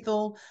an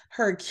Aethel.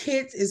 Her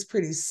kit is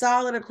pretty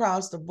solid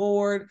across the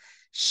board.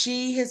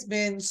 She has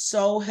been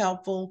so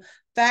helpful.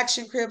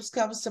 Faction Crips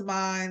comes to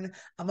mind.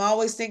 I'm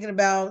always thinking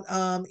about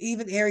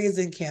even areas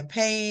in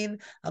campaign,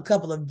 a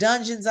couple of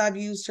dungeons I've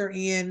used her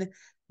in.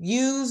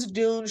 Use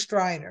Dune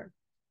Strider.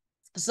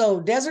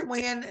 So Desert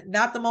Wind,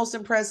 not the most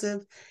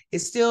impressive.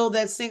 It's still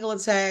that single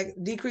attack,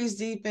 decreased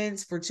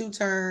defense for 2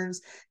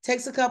 turns,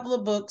 takes a couple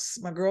of books.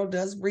 My girl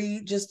does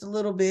read just a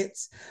little bit,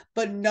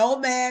 but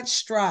Nomad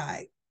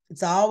Stride.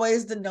 It's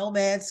always the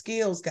Nomad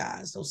skills,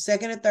 guys. Those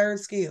 2nd and 3rd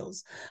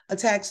skills.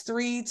 Attacks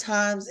 3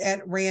 times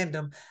at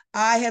random.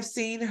 I have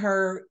seen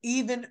her,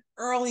 even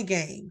early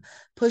game,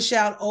 push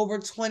out over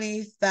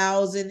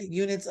 20,000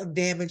 units of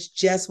damage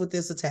just with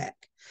this attack.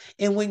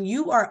 And when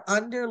you are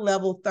under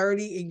level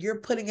 30 and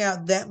you're putting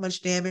out that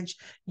much damage,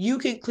 you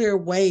can clear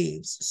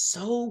waves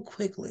so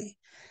quickly.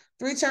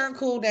 3-turn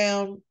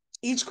cooldown.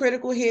 Each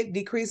critical hit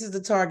decreases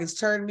the target's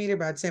turn meter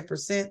by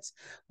 10%.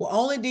 Will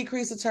only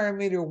decrease the turn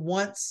meter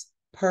once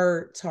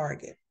per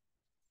target.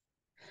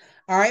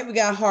 All right, we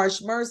got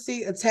Harsh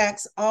Mercy,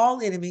 attacks all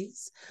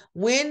enemies.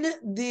 Then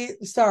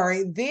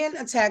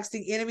attacks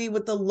the enemy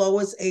with the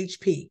lowest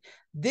HP.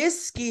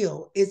 This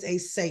skill is a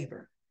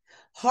saver.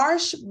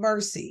 Harsh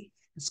Mercy.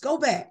 Let's go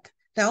back.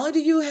 Not only do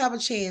you have a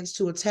chance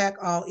to attack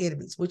all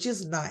enemies, which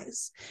is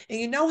nice, and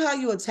you know how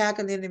you attack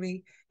an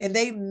enemy and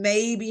they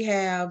maybe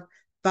have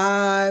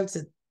 5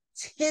 to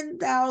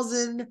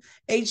 10,000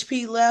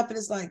 HP left, and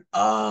it's like,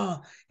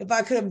 oh, if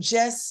I could have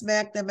just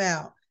smacked them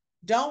out.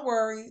 Don't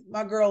worry,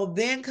 my girl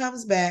then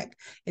comes back,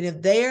 and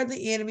if they are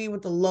the enemy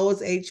with the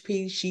lowest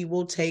HP, she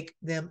will take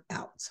them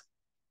out.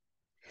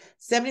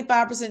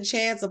 75%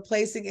 chance of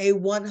placing a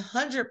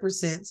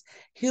 100%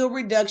 heal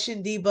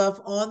reduction debuff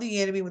on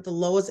the enemy with the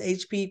lowest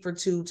HP for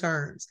 2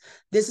 turns.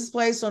 This is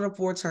placed on a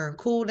 4-turn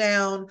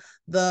cooldown.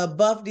 The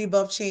buff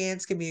debuff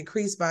chance can be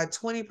increased by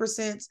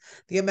 20%.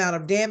 The amount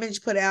of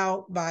damage put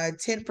out by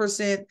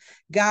 10%.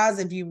 Guys,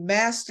 if you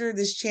master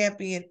this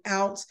champion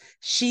out,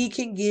 she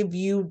can give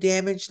you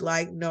damage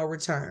like no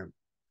return.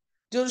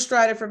 Dune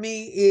Strider for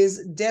me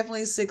is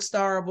definitely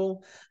 6-starable.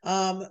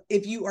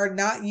 If you are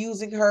not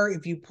using her,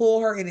 if you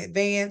pull her in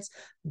advance,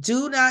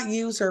 do not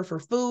use her for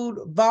food.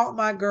 Vault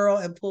my girl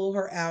and pull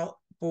her out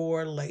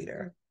for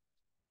later.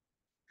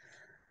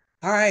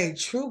 All right,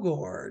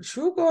 Trugor.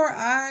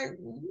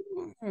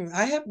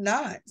 I have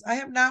not. I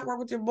have not worked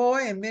with your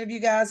boy, and many of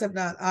you guys have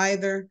not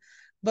either.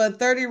 But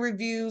 30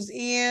 reviews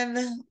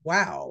in,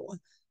 wow,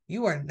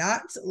 you are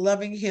not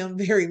loving him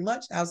very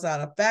much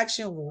outside of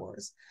faction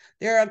wars.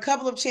 There are a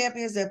couple of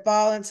champions that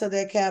fall into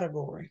that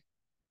category.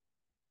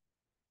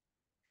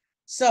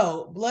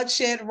 So,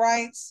 Bloodshed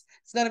Rights,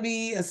 it's going to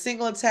be a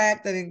single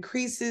attack that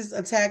increases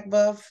attack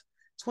buff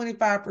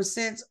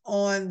 25%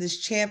 on this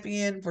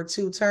champion for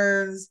 2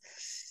 turns,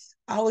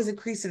 always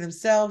increasing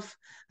himself.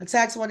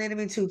 Attacks one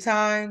enemy 2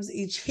 times.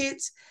 Each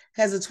hit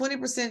has a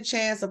 20%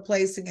 chance of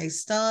placing a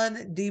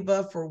stun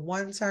debuff for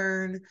 1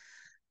 turn.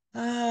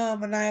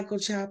 Maniacal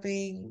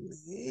chopping.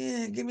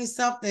 Yeah, give me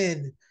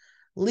something.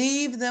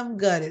 Leave them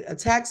gutted.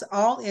 Attacks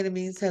all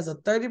enemies. Has a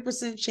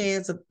 30%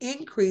 chance of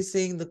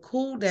increasing the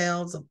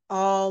cooldowns of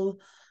all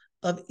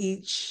of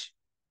each.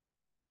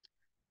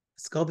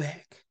 Let's go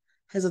back.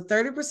 Has a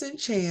 30%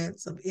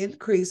 chance of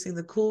increasing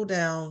the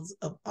cooldowns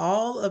of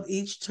all of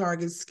each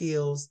target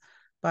skills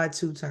by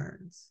 2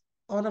 turns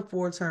on a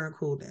 4-turn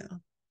cooldown.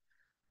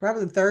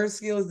 Probably the 3rd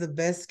skill is the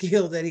best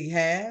skill that he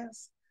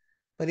has,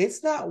 but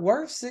it's not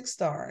worth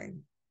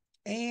 6-starring.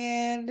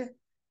 And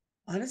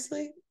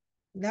honestly,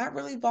 not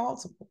really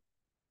vaultable.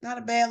 Not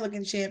a bad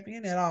looking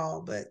champion at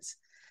all, but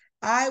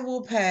I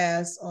will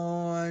pass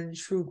on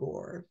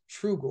Trugor,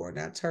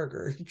 not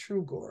Turgor,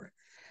 Trugor.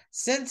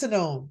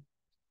 Sentinel.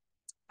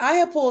 I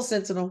have pulled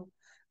Sentinel.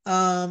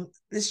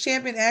 This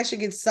champion actually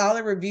gets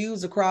solid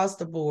reviews across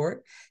the board.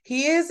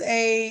 He is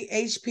a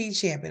HP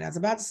champion. I was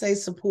about to say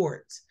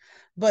support,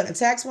 but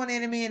attacks one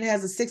enemy and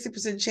has a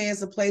 60%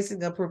 chance of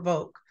placing a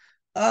provoke.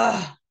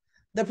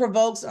 The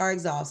provokes are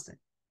exhausting.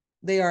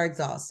 They are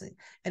exhausting.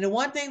 And the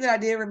one thing that I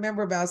did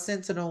remember about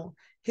Sentinel,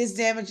 his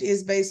damage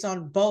is based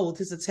on both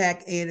his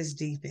attack and his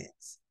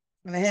defense.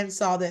 And I hadn't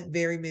saw that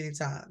very many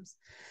times.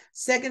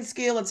 Second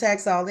skill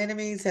attacks all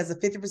enemies, has a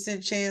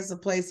 50% chance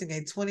of placing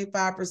a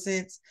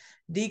 25%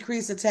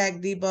 decreased attack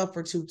debuff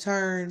for 2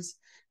 turns,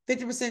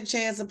 50%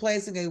 chance of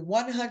placing a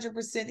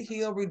 100%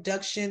 heal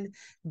reduction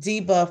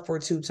debuff for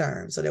 2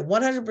 turns. So that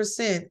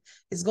 100%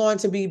 is going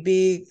to be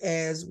big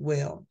as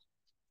well.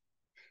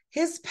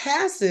 His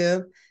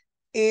passive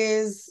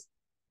is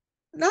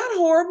not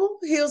horrible.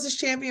 Heals his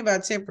champion by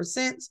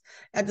 10%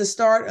 at the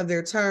start of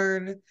their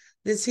turn.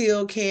 This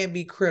heal can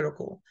be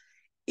critical.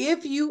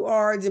 If you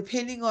are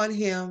depending on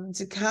him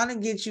to kind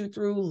of get you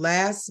through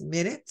last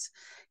minute,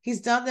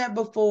 he's done that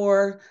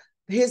before.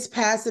 His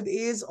passive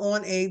is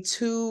on a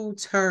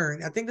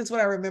 2-turn. I think that's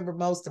what I remember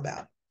most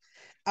about.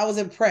 I was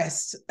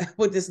impressed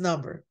with this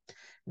number.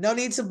 No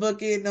need to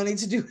book it. No need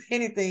to do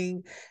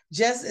anything.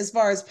 Just as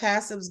far as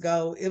passives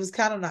go, it was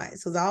kind of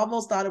nice because I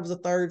almost thought it was a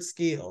 3rd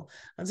skill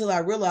until I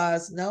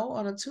realized, no,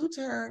 on a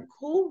 2-turn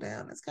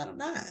cooldown, that's kind of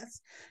nice.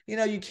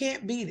 You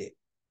can't beat it.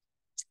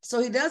 So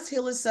he does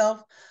heal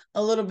himself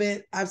a little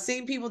bit. I've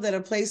seen people that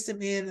have placed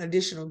him in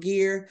additional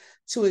gear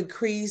to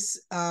increase,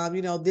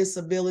 this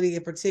ability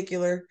in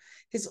particular.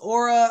 His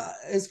aura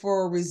is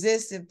for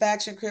resist and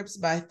faction crypts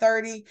by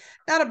 30.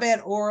 Not a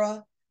bad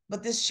aura,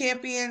 but this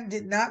champion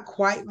did not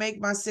quite make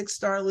my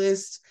 6-star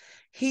list.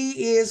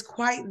 He is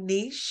quite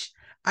niche.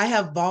 I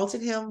have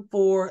vaulted him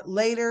for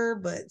later,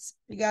 but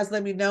you guys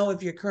let me know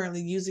if you're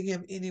currently using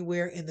him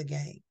anywhere in the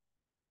game.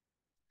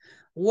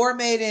 War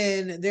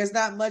Maiden, there's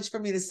not much for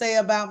me to say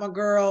about my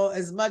girl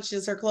as much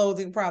as her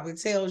clothing probably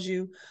tells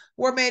you.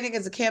 War Maiden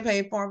is a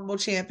campaign farmable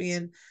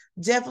champion.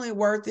 Definitely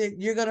worth it.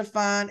 You're going to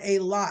find a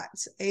lot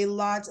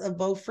of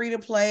both free to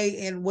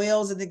play and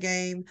whales in the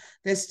game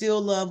that still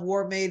love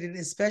War Maiden,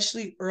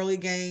 especially early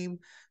game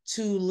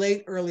to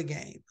late early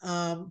game.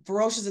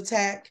 Ferocious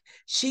attack.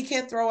 She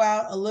can throw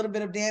out a little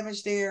bit of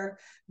damage there.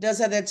 Does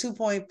have that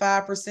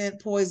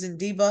 2.5% poison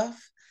debuff.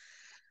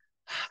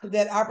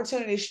 That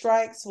opportunity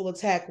strikes will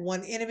attack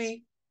one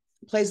enemy,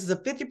 places a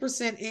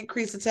 50%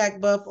 increased attack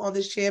buff on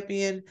this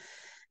champion,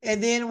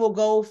 and then we'll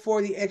go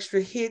for the extra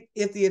hit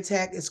if the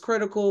attack is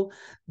critical.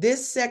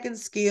 This second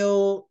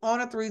skill on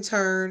a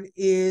 3-turn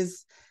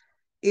is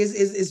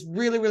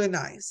really, really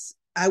nice.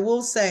 I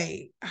will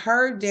say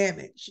her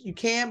damage, you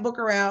can book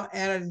her out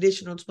at an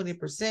additional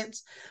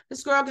 20%.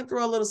 This girl can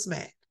throw a little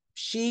smack.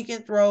 She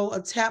can throw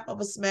a tap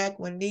of a smack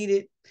when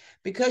needed.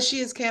 Because she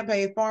is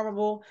campaign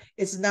farmable,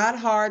 it's not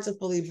hard to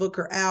fully book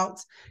her out.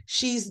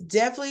 She's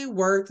definitely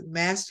worth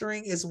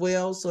mastering as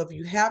well. So if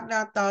you have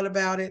not thought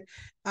about it,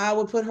 I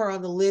would put her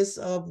on the list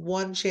of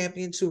one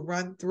champion to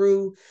run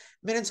through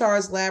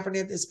Minotaur's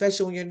Labyrinth,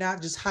 especially when you're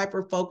not just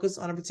hyper focused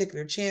on a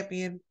particular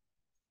champion.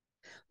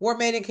 War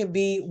Maiden can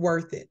be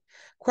worth it.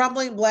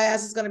 Crumbling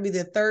Blast is going to be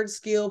the 3rd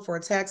skill for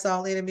attacks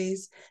all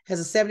enemies. Has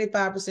a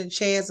 75%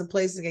 chance of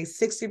placing a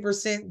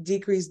 60%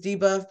 decreased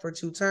debuff for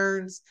 2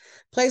 turns.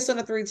 Placed on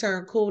a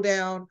 3-turn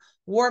cooldown.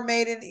 War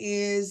Maiden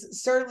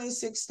is certainly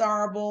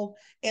 6-starable,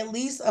 at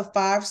least a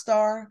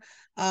 5-star.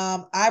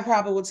 I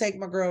probably will take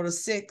my girl to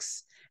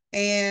 6.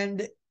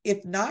 And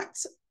if not,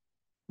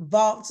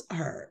 vault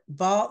her,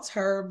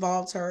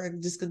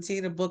 and just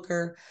continue to book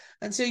her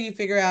until you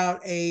figure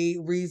out a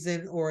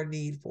reason or a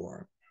need for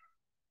her.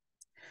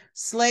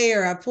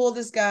 Slayer, I pulled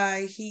this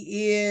guy.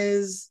 He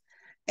is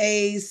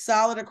a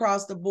solid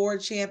across the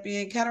board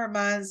champion. Kind of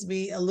reminds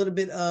me a little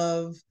bit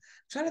of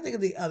trying to think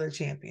of the other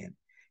champion.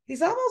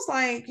 He's almost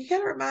like, he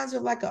kind of reminds me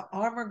of like an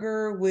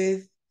armor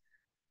with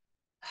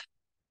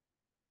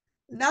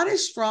not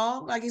as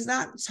strong, like he's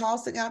not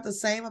tossing out the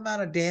same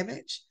amount of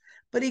damage,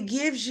 but he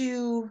gives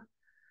you,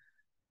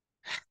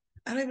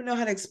 I don't even know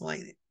how to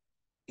explain it.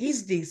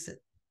 He's decent.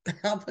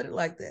 I'll put it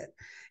like that.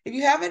 If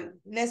you haven't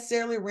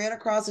necessarily ran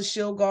across a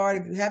shield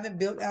guard, if you haven't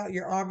built out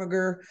your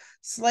armor,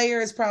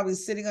 Slayer is probably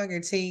sitting on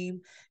your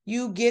team.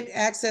 You get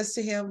access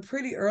to him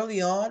pretty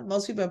early on.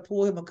 Most people have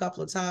pulled him a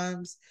couple of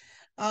times.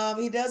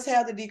 He does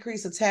have the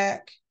decreased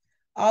attack.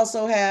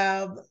 Also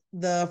have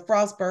the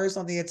frost burst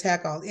on the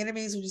attack all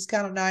enemies, which is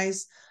kind of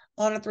nice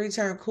on a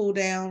 3-turn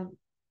cooldown.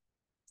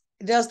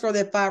 It does throw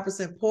that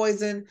 5%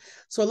 poison,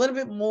 so a little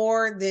bit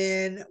more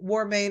than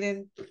War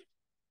Maiden.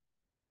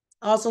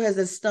 Also has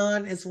a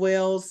stun as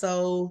well,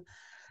 so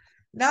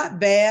not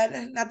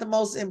bad. Not the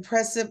most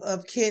impressive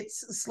of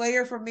kits.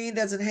 Slayer for me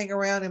doesn't hang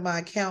around in my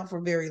account for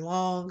very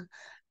long.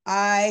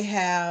 I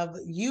have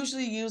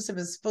usually used him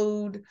as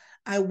food.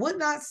 I would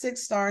not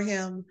 6-star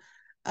him.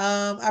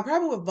 I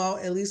probably would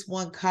bought at least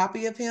one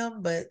copy of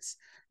him, but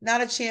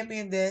not a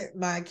champion that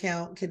my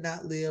account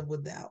cannot live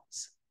without.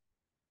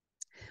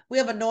 We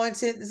have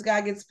Anointed. This guy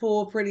gets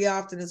pulled pretty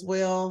often as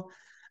well.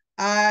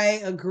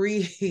 I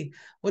agree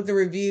with the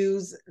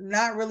reviews.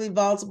 Not really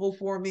vaultable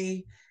for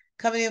me.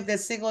 Coming in with that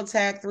single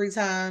attack 3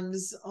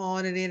 times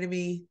on an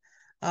enemy.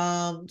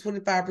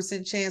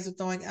 25% chance of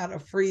throwing out a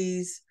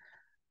freeze.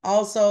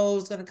 Also,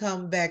 it's going to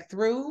come back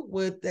through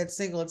with that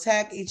single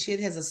attack. Each hit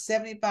has a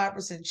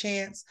 75%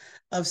 chance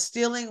of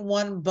stealing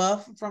 1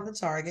 buff from the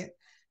target.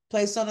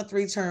 Placed on a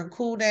 3-turn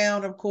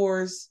cooldown, of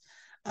course.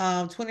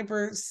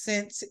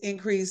 20%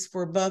 increase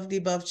for buff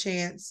debuff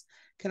chance.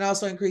 Can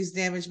also increase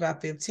damage by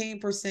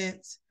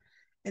 15%.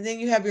 And then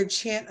you have your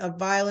Chant of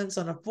Violence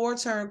on a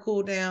 4-turn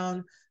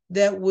cooldown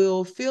that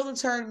will fill the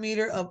turn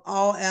meter of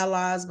all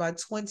allies by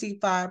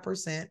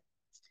 25%.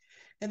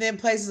 And then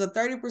places a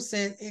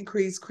 30%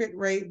 increased crit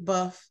rate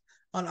buff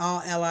on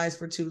all allies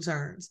for 2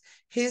 turns.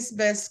 His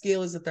best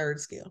skill is the 3rd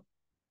skill.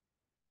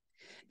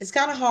 It's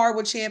kind of hard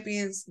with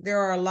champions. There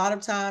are a lot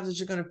of times that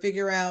you're going to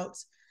figure out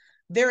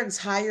their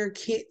entire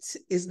kit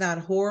is not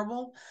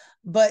horrible,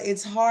 but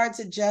it's hard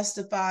to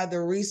justify the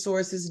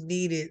resources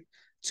needed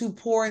to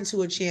pour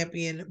into a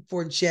champion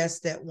for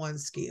just that 1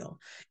 skill.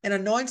 And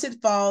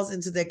Anointed falls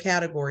into that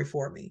category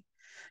for me.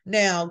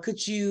 Now,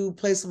 could you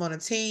place him on a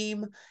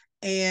team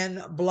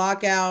and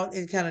block out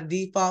and kind of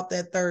default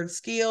that 3rd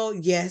skill?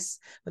 Yes,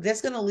 but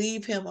that's going to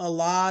leave him a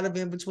lot of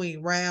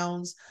in-between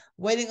rounds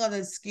waiting on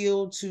that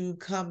skill to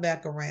come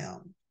back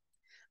around.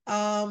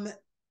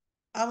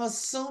 I'm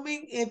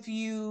assuming if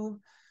you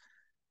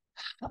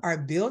are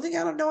building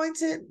out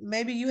Anointed,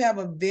 maybe you have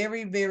a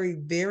very, very,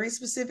 very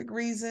specific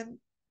reason.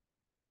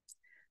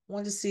 I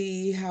want to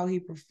see how he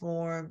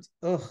performed.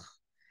 Ugh.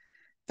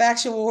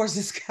 Faction Wars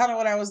is kind of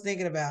what I was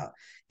thinking about.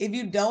 If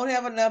you don't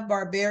have enough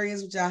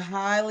barbarians, which I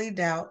highly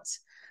doubt,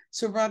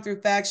 to run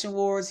through Faction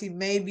Wars, he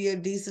may be a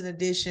decent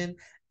addition.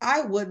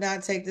 I would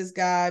not take this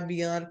guy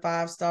beyond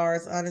 5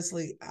 stars.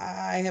 Honestly,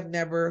 I have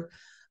never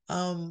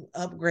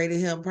upgraded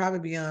him, probably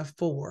beyond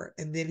 4,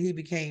 and then he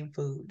became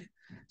food.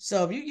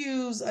 So if you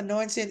use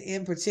Anointed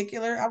in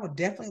particular, I would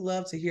definitely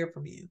love to hear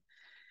from you.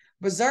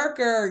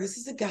 Berserker, this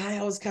is the guy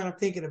I was kind of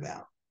thinking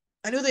about.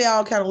 I knew they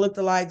all kind of looked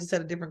alike, just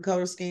had a different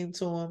color scheme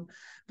to them.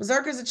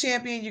 Berserker's a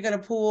champion you're going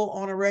to pull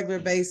on a regular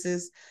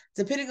basis.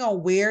 Depending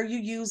on where you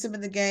use him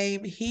in the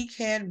game, he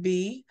can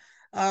be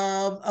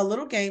a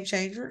little game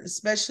changer,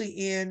 especially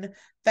in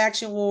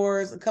Faction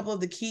Wars, a couple of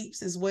the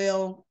keeps as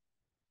well.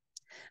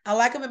 I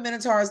like him in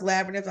Minotaur's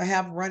Labyrinth. I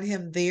have run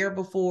him there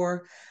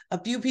before.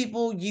 A few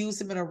people use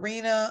him in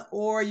Arena,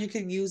 or you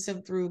can use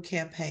him through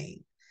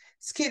campaign.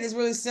 This kit is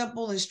really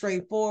simple and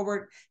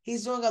straightforward.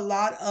 He's doing a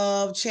lot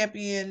of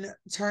champion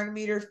turn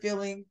meter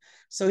filling,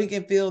 so he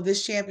can fill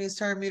this champion's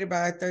turn meter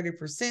by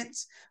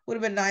 30%. Would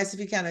have been nice if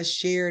he kind of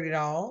shared it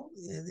all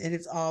in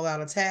its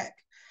all-out attack.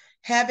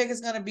 Havoc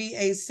is going to be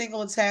a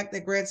single attack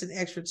that grants an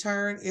extra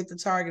turn if the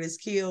target is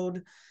killed.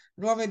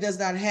 Normally it does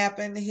not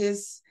happen.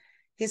 His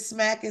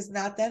smack is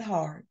not that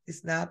hard.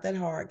 It's not that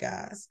hard,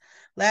 guys.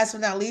 Last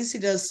but not least, he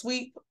does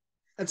sweep.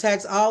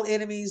 Attacks all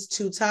enemies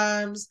 2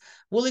 times.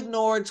 Will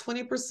ignore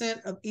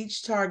 20% of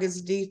each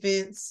target's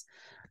defense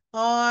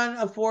on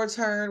a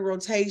 4-turn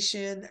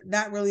rotation.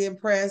 Not really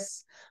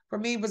impressed. For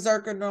me,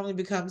 Berserker normally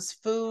becomes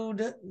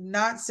food.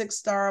 Not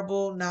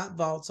 6-starable, not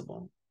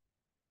vaultable.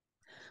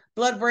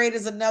 Bloodbraid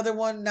is another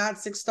one. Not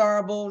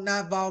 6-starable,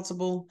 not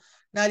vaultable,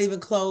 not even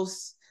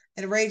close.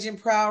 And Raging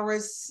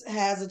Prowess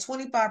has a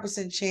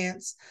 25%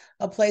 chance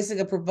of placing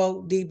a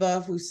provoked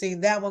debuff. We've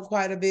seen that one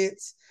quite a bit.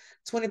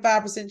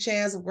 25%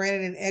 chance of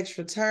granting an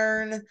extra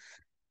turn.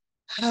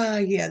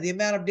 Yeah, the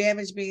amount of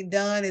damage being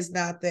done is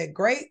not that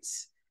great.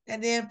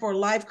 And then for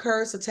Life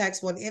Curse,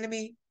 attacks 1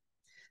 enemy.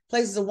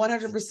 Places a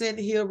 100%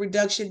 heal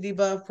reduction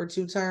debuff for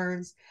 2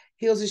 turns.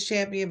 Heals his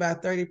champion by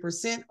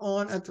 30%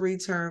 on a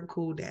 3-turn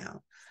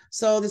cooldown.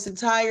 So this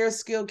entire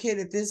skill kit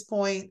at this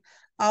point,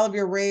 all of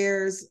your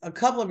rares, a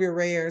couple of your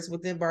rares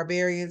within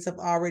Barbarians have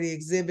already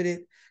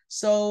exhibited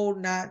So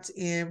not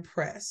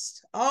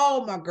impressed.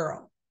 Oh, my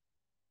girl.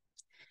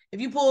 If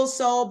you pull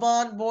Soul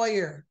Bond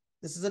Boyer,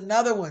 this is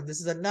another one.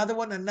 This is another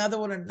one, another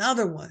one,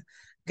 another one.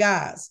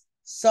 Guys,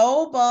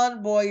 Soul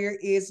Bond Boyer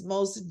is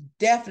most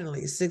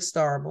definitely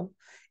six-starable,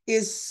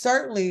 is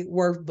certainly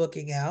worth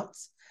booking out.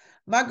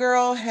 My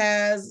girl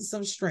has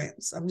some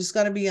strengths. I'm just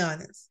going to be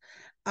honest.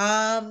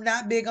 I'm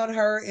not big on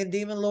her in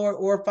Demon Lord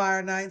or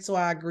Fire Knight, so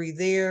I agree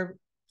there.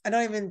 I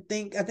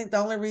think the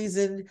only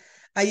reason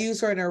I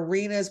use her in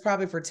arena is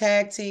probably for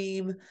tag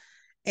team.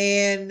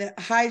 And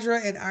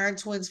Hydra and Iron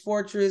Twins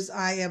Fortress,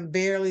 I am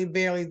barely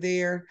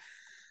there.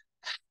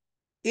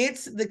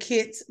 It's the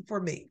kit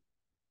for me.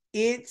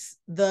 It's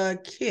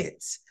the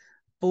kit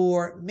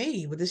for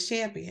me with this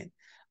champion.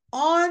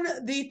 On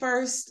the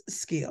first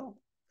skill,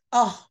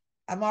 oh,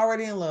 I'm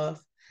already in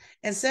love.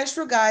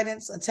 Ancestral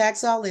Guidance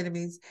attacks all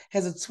enemies,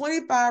 has a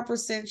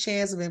 25%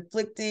 chance of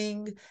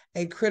inflicting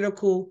a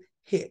critical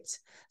hit.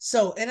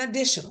 So, an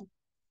additional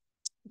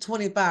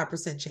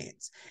 25%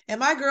 chance. And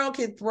my girl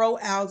can throw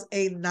out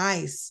a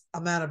nice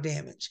amount of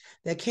damage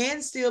that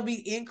can still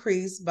be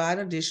increased by an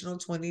additional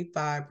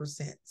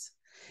 25%.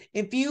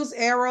 Infused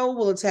Arrow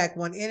will attack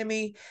one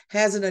enemy,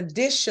 has an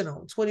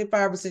additional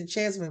 25%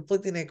 chance of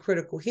inflicting a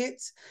critical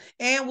hit,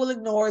 and will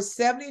ignore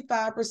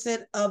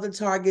 75% of the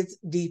target's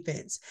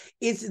defense.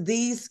 It's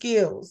these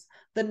skills.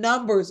 The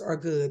numbers are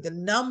good. The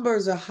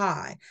numbers are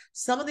high.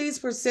 Some of these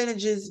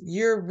percentages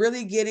you're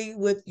really getting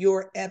with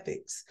your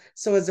epics.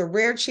 So as a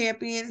rare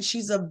champion,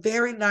 she's a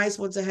very nice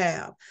one to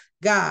have.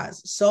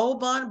 Guys, Soul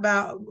Bond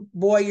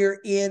Boyer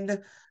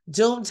in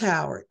Doom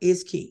Tower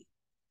is key.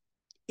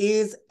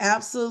 Is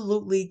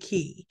absolutely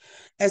key.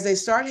 As they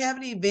start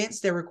having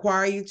events that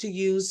require you to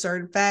use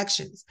certain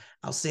factions,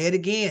 I'll say it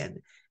again,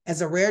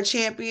 as a rare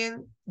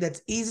champion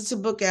that's easy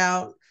to book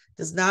out,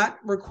 does not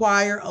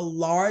require a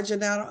large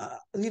amount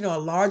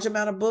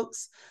of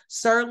books,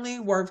 certainly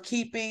worth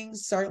keeping,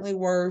 certainly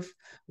worth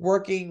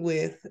working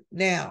with.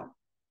 Now,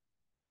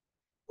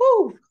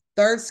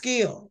 third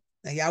skill.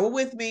 Now, y'all were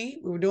with me.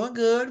 We were doing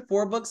good.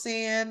 4 books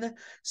in,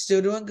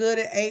 still doing good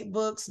at 8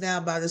 books. Now,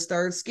 by this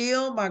third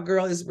skill, my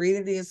girl is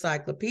reading the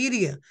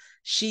encyclopedia.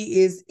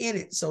 She is in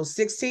it. So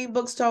 16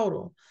 books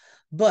total.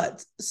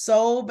 But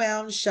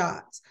Soulbound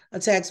Shots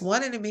attacks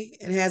one enemy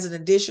and has an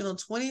additional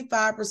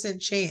 25%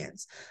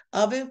 chance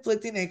of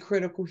inflicting a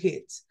critical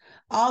hit.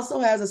 Also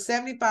has a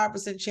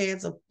 75%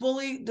 chance of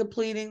fully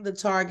depleting the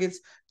target's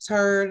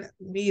turn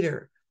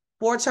meter.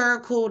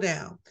 4-turn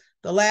cooldown.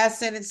 The last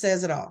sentence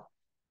says it all.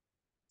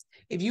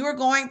 If you are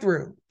going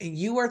through and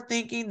you are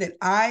thinking that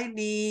I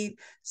need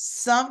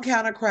some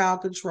kind of crowd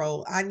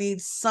control, I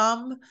need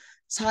some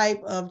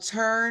type of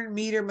turn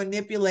meter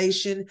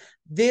manipulation,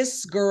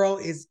 this girl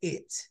is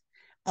it.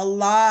 A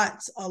lot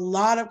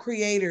of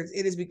creators,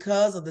 it is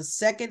because of the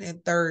second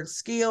and third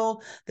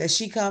skill that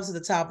she comes to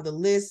the top of the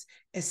list,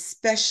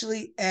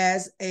 especially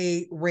as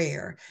a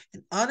rare.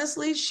 And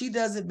honestly, she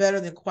does it better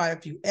than quite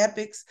a few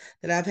epics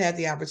that I've had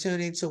the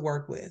opportunity to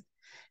work with.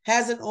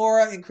 Has an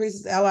aura,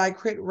 increases ally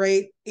crit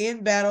rate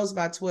in battles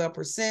by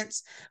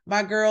 12%.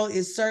 My girl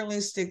is certainly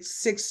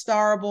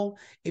 6-starable.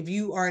 If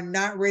you are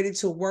not ready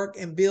to work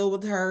and build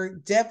with her,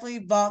 definitely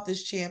vault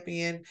this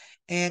champion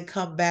and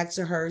come back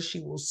to her. She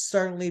will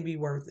certainly be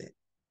worth it.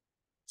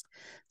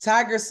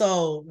 Tiger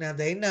Soul. Now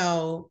they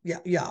know,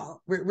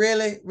 y'all.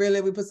 Really,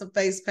 we put some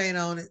face paint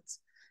on it.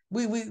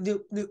 We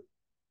do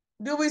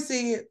we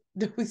see it?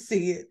 Do we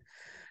see it?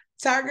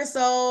 Tiger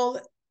Soul,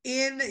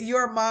 in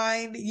your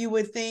mind, you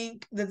would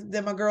think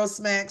that my girl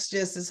smacks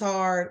just as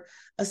hard.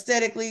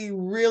 Aesthetically,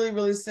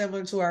 really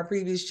similar to our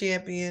previous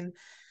champion.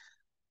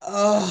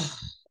 Oh,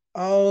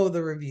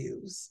 the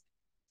reviews.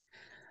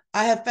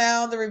 I have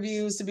found the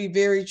reviews to be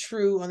very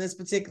true on this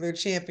particular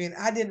champion.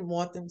 I didn't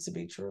want them to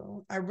be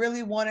true. I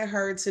really wanted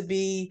her to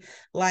be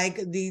like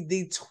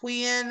the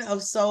twin of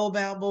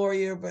Soulbound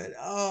Warrior, but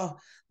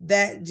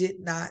that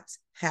did not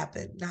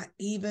happen. Not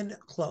even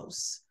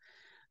close.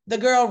 The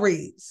girl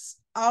reads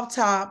off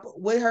top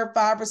with her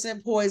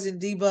 5% poison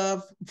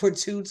debuff for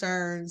 2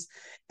 turns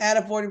at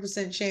a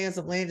 40% chance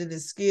of landing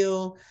this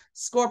skill.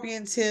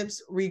 Scorpion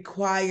Tips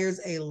requires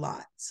a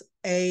lot.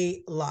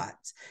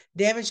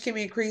 Damage can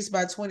be increased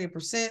by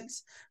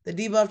 20%. The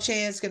debuff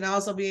chance can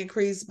also be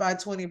increased by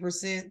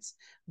 20%,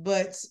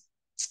 but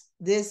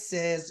this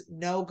says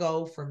no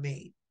go for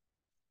me.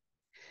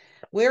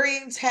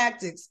 Wearying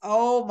Tactics.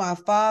 Oh, my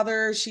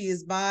father, she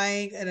is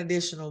buying an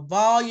additional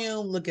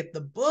volume. Look at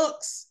the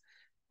books.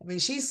 I mean,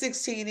 she's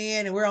 16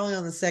 in and we're only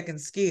on the second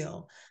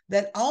skill.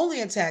 That only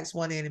attacks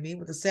one enemy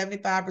with a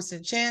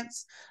 75%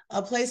 chance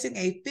of placing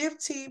a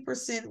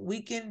 15%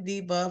 weakened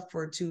debuff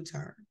for 2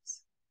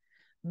 turns.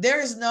 There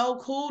is no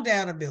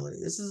cooldown ability.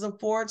 This is a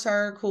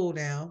 4-turn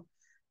cooldown.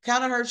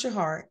 Kind of hurts your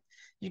heart.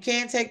 You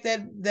can't take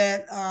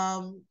that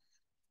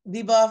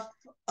debuff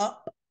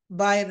up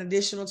by an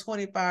additional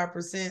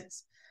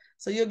 25%.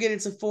 So you'll get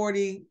it to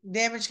 40.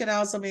 Damage can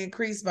also be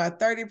increased by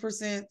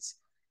 30%.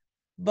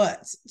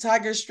 But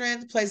Tiger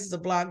Strength places a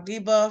block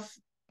debuff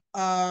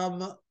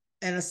and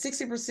a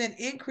 60%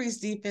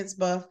 increased defense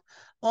buff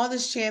on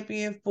this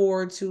champion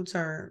for 2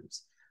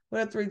 turns.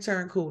 with a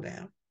 3-turn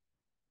cooldown.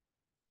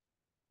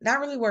 Not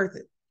really worth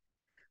it.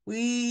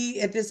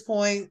 At this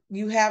point,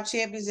 you have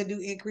champions that do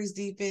increased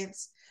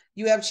defense.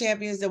 You have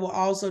champions that will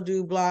also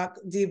do block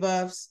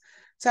debuffs.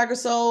 Tiger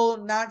Soul,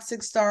 not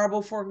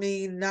 6-starable for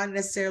me, not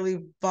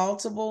necessarily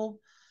vaultable,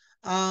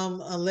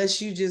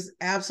 unless you just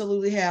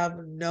absolutely have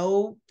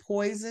no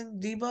poison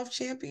debuff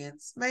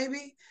champions,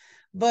 maybe.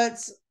 But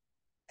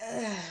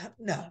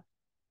no.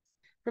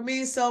 For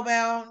me,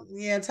 Soulbound,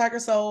 yeah, Tiger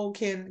Soul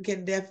can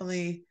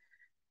definitely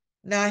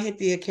not hit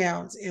the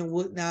accounts and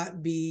would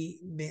not be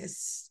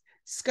missed.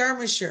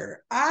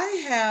 Skirmisher.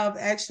 I have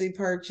actually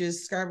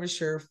purchased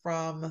Skirmisher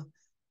from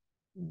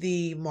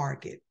the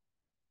market.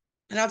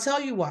 And I'll tell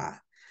you why.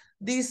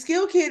 The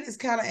skill kit is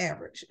kind of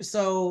average.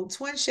 So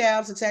Twin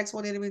Shafts attacks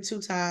one enemy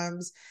 2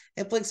 times,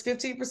 inflicts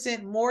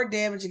 15% more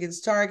damage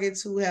against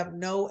targets who have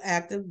no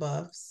active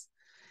buffs.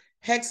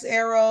 Hex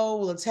Arrow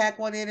will attack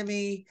one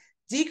enemy,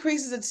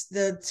 decreases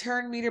the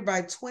turn meter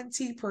by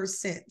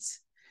 20%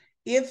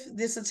 if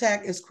this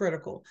attack is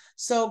critical.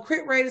 So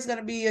crit rate is going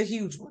to be a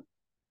huge one.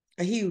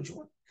 A huge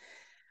one.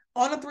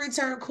 On a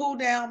 3-turn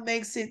cooldown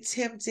makes it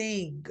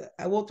tempting.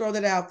 I will throw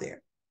that out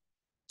there.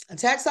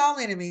 Attacks all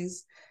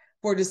enemies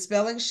for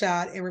Dispelling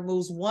Shot and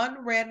removes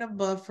 1 random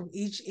buff from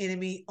each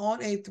enemy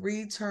on a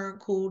 3-turn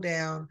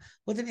cooldown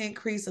with an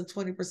increase of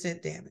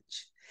 20%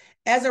 damage.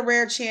 As a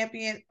rare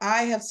champion,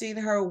 I have seen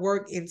her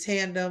work in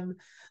tandem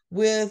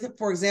with,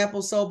 for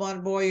example,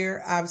 Soulbound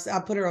Boyer. I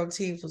put her on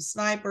teams with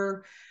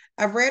Sniper.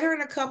 I've read her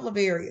in a couple of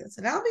areas,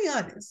 and I'll be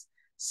honest,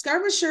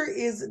 Skirmisher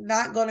is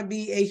not going to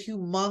be a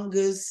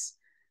humongous,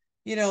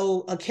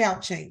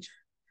 account changer.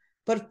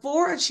 But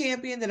for a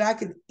champion that I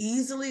can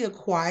easily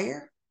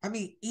acquire, I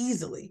mean,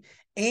 easily,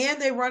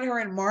 and they run her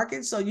in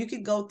market, so you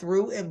can go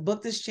through and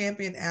book this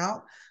champion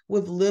out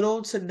with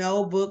little to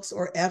no books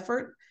or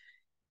effort,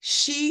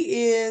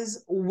 she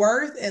is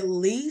worth at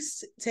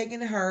least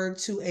taking her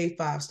to a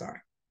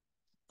 5-star.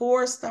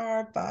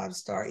 4-star,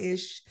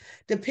 5-star-ish,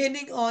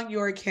 depending on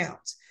your account.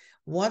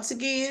 Once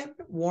again,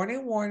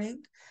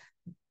 warning.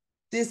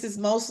 This is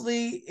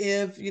mostly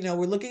if,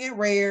 we're looking at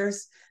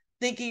rares,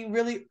 thinking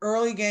really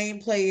early game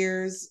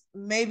players,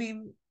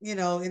 maybe, in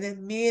that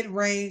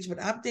mid-range,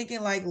 but I'm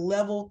thinking like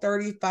level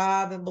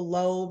 35 and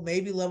below,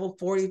 maybe level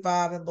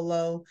 45 and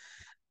below.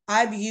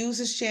 I've used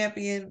this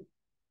champion.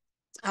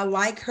 I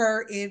like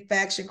her in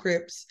faction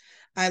crypts.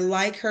 I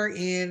like her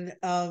in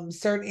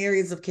certain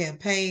areas of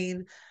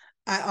campaign.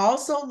 I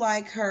also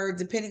like her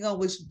depending on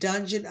which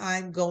dungeon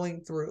I'm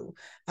going through.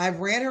 I've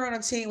ran her on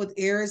a team with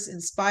Eris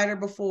and Spider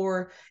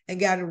before and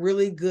gotten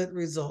really good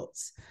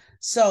results.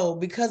 So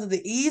because of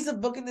the ease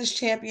of booking this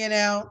champion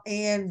out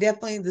and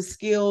definitely the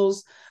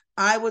skills,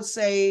 I would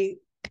say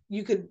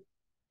you could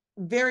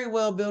very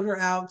well build her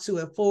out to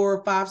a 4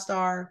 or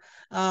 5-star.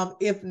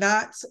 If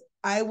not,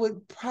 I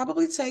would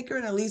probably take her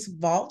and at least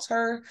vault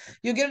her.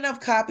 You'll get enough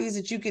copies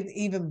that you can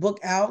even book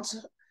out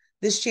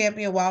this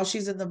champion while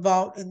she's in the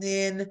vault and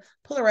then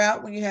pull her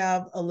out when you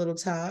have a little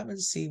time and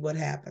see what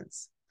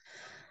happens.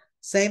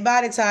 Same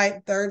body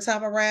type, 3rd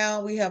time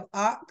around, we have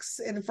Ox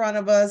in front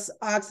of us.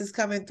 Ox is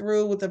coming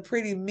through with a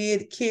pretty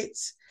mid kit.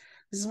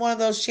 This is one of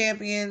those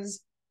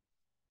champions.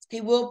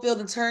 He will fill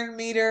the turn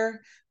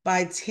meter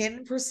by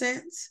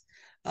 10%.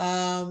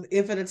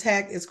 If an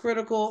attack is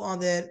critical on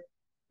that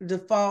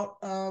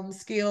default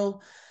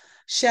skill.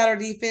 Shatter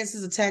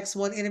Defenses attacks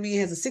one enemy,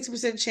 has a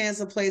 6% chance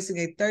of placing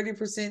a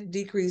 30%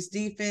 decreased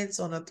defense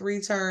on a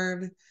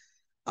 3-turn.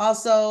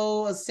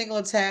 Also, a single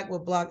attack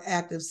with block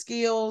active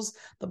skills.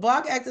 The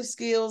block active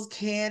skills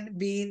can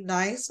be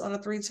nice on a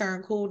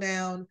 3-turn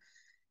cooldown.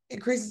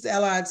 Increases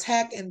ally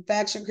attack and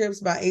faction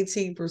crypts by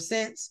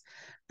 18%.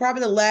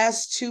 Probably the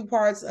last 2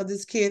 parts of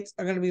this kit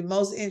are going to be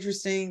most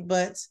interesting,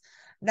 but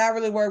not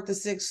really worth the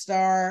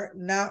 6-star,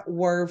 not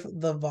worth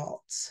the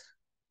vault.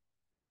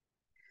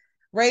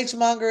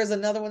 Ragemonger is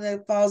another one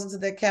that falls into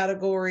that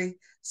category.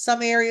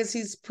 Some areas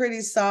he's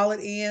pretty solid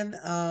in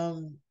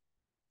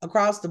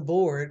across the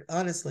board,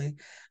 honestly.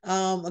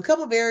 A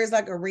couple of areas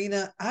like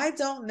Arena, I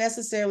don't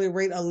necessarily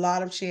rate a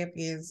lot of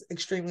champions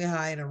extremely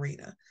high in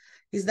Arena.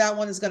 He's not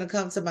one that's going to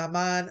come to my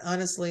mind,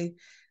 honestly.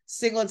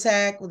 Single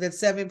attack with that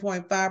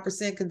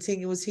 7.5%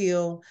 continuous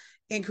heal,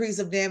 increase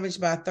of damage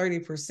by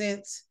 30%.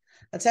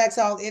 Attacks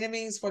all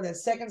enemies for that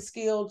 2nd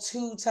skill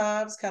 2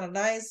 times, kind of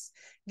nice.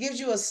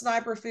 Gives you a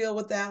sniper feel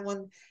with that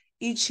one.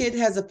 Each hit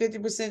has a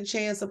 50%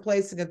 chance of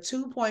placing a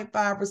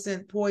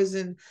 2.5%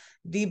 poison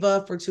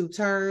debuff for 2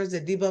 turns.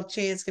 The debuff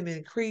chance can be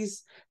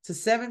increased to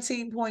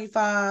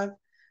 17.5.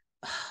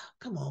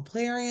 Come on,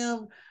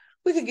 Plarium.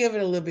 We could give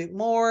it a little bit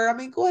more. I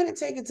mean, go ahead and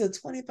take it to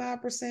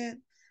 25%.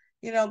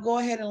 Go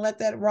ahead and let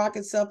that rock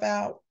itself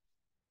out.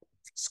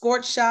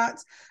 Scorch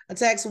Shots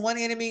attacks one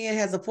enemy and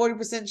has a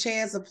 40%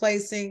 chance of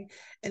placing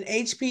an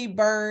HP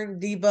burn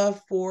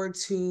debuff for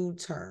 2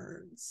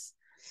 turns.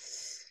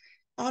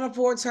 On a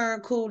 4-turn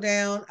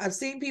cooldown, I've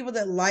seen people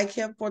that like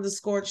him for the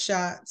Scorch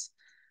Shots.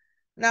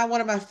 Not one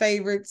of my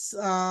favorites.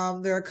 There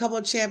are a couple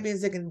of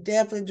champions that can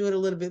definitely do it a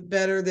little bit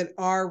better that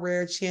are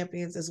rare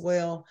champions as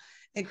well.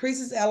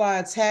 Increases ally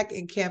attack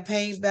in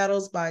campaign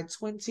battles by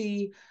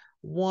 20%.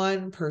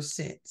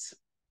 1%.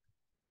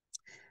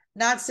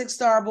 Not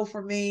 6-starable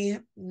for me,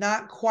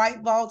 not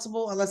quite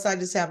vaultable unless I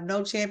just have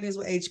no champions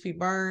with HP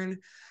burn.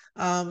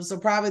 So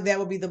probably that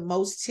would be the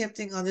most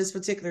tempting on this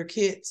particular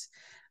kit.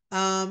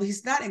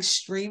 He's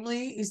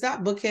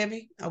not book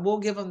heavy. I will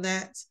give him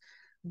that.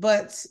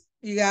 But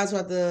you guys will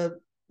have to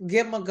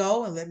give him a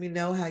go and let me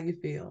know how you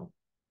feel.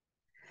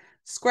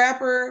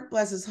 Scrapper,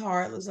 bless his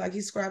heart, looks like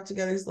he scrapped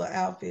together his little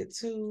outfit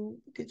too.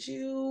 Look at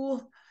you.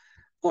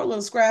 Poor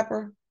little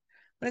Scrapper.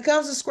 When it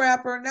comes to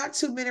Scrapper, not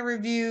too many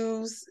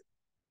reviews.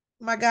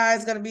 My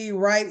guy's going to be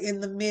right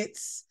in the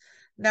midst.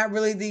 Not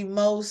really the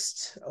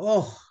most,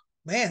 oh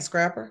man,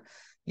 Scrapper.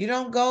 You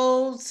don't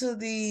go to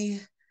the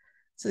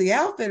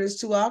outfitters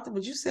too often,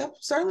 but you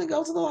certainly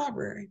go to the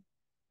library.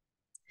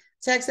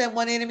 Attacks at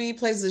one enemy,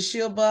 places a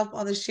shield buff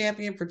on the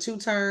champion for 2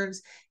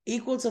 turns,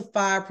 equal to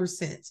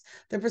 5%.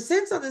 The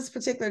percents on this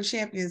particular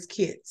champion's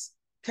kits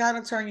kind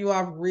of turn you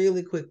off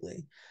really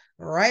quickly,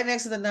 right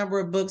next to the number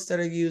of books that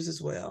are used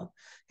as well.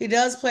 He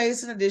does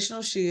place an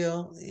additional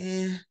shield.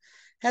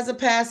 Has a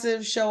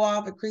passive show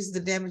off, increases the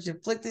damage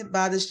inflicted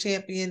by this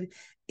champion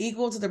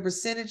equal to the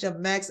percentage of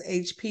max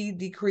HP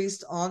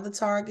decreased on the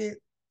target.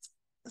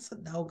 That's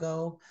a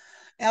no-go.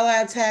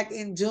 Ally attack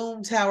in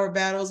Doom Tower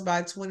battles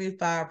by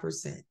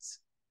 25%.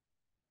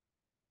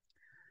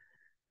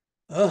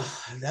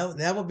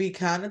 That would be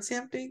kind of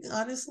tempting,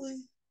 honestly.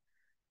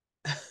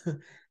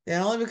 And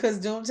only because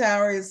Doom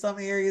Tower in some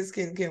areas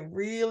can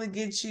really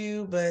get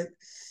you, but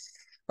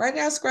right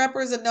now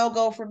Scrapper is a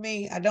no-go for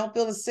me. I don't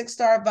feel a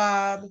 6-star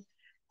vibe.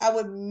 I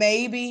would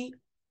maybe,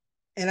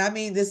 and I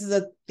mean this is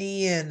a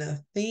thin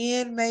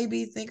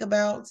maybe think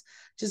about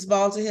just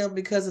vaulting him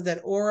because of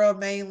that aura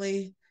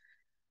mainly.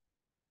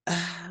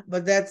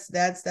 But that's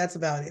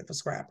about it for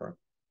Scrapper.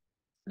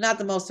 Not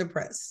the most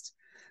impressed.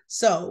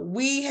 So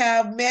we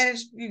have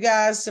managed, you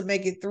guys, to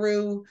make it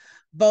through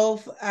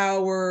both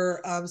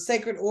our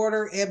Sacred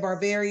Order and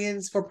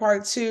Barbarians for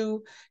part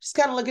 2. Just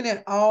kind of looking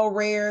at all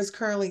rares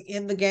currently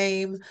in the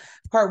game.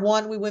 Part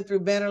 1, we went through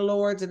Banner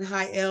Lords and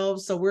High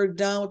Elves, so we're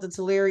done with the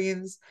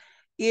Tellurians.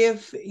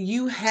 If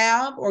you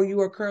have or you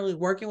are currently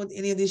working with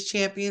any of these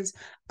champions,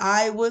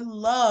 I would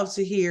love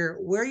to hear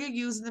where you're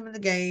using them in the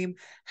game.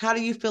 How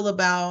do you feel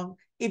about them?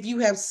 If you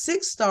have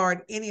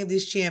 6-starred any of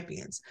these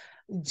champions,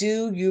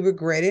 do you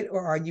regret it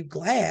or are you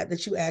glad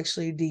that you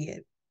actually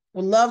did?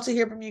 Would love to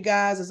hear from you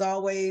guys. As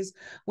always,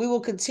 we will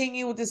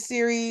continue with this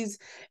series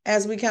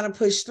as we kind of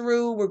push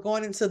through. We're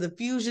going into the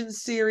Fusion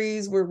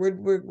series.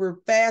 We're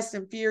fast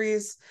and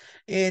furious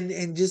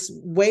and just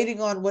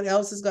waiting on what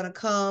else is going to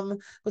come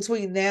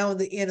between now and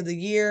the end of the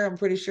year. I'm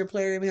pretty sure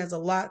Plarium has a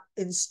lot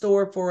in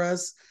store for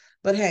us.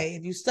 But hey,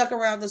 if you stuck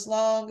around this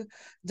long,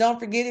 don't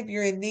forget, if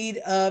you're in need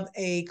of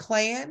a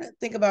clan,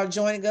 think about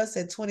joining us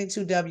at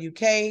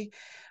 22WK.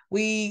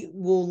 We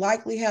will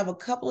likely have a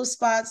couple of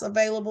spots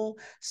available,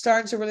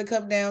 starting to really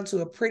come down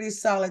to a pretty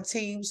solid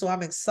team. So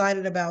I'm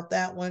excited about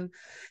that one.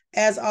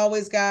 As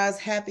always, guys,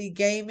 happy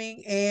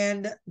gaming,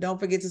 and don't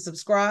forget to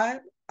subscribe.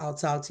 I'll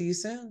talk to you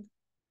soon.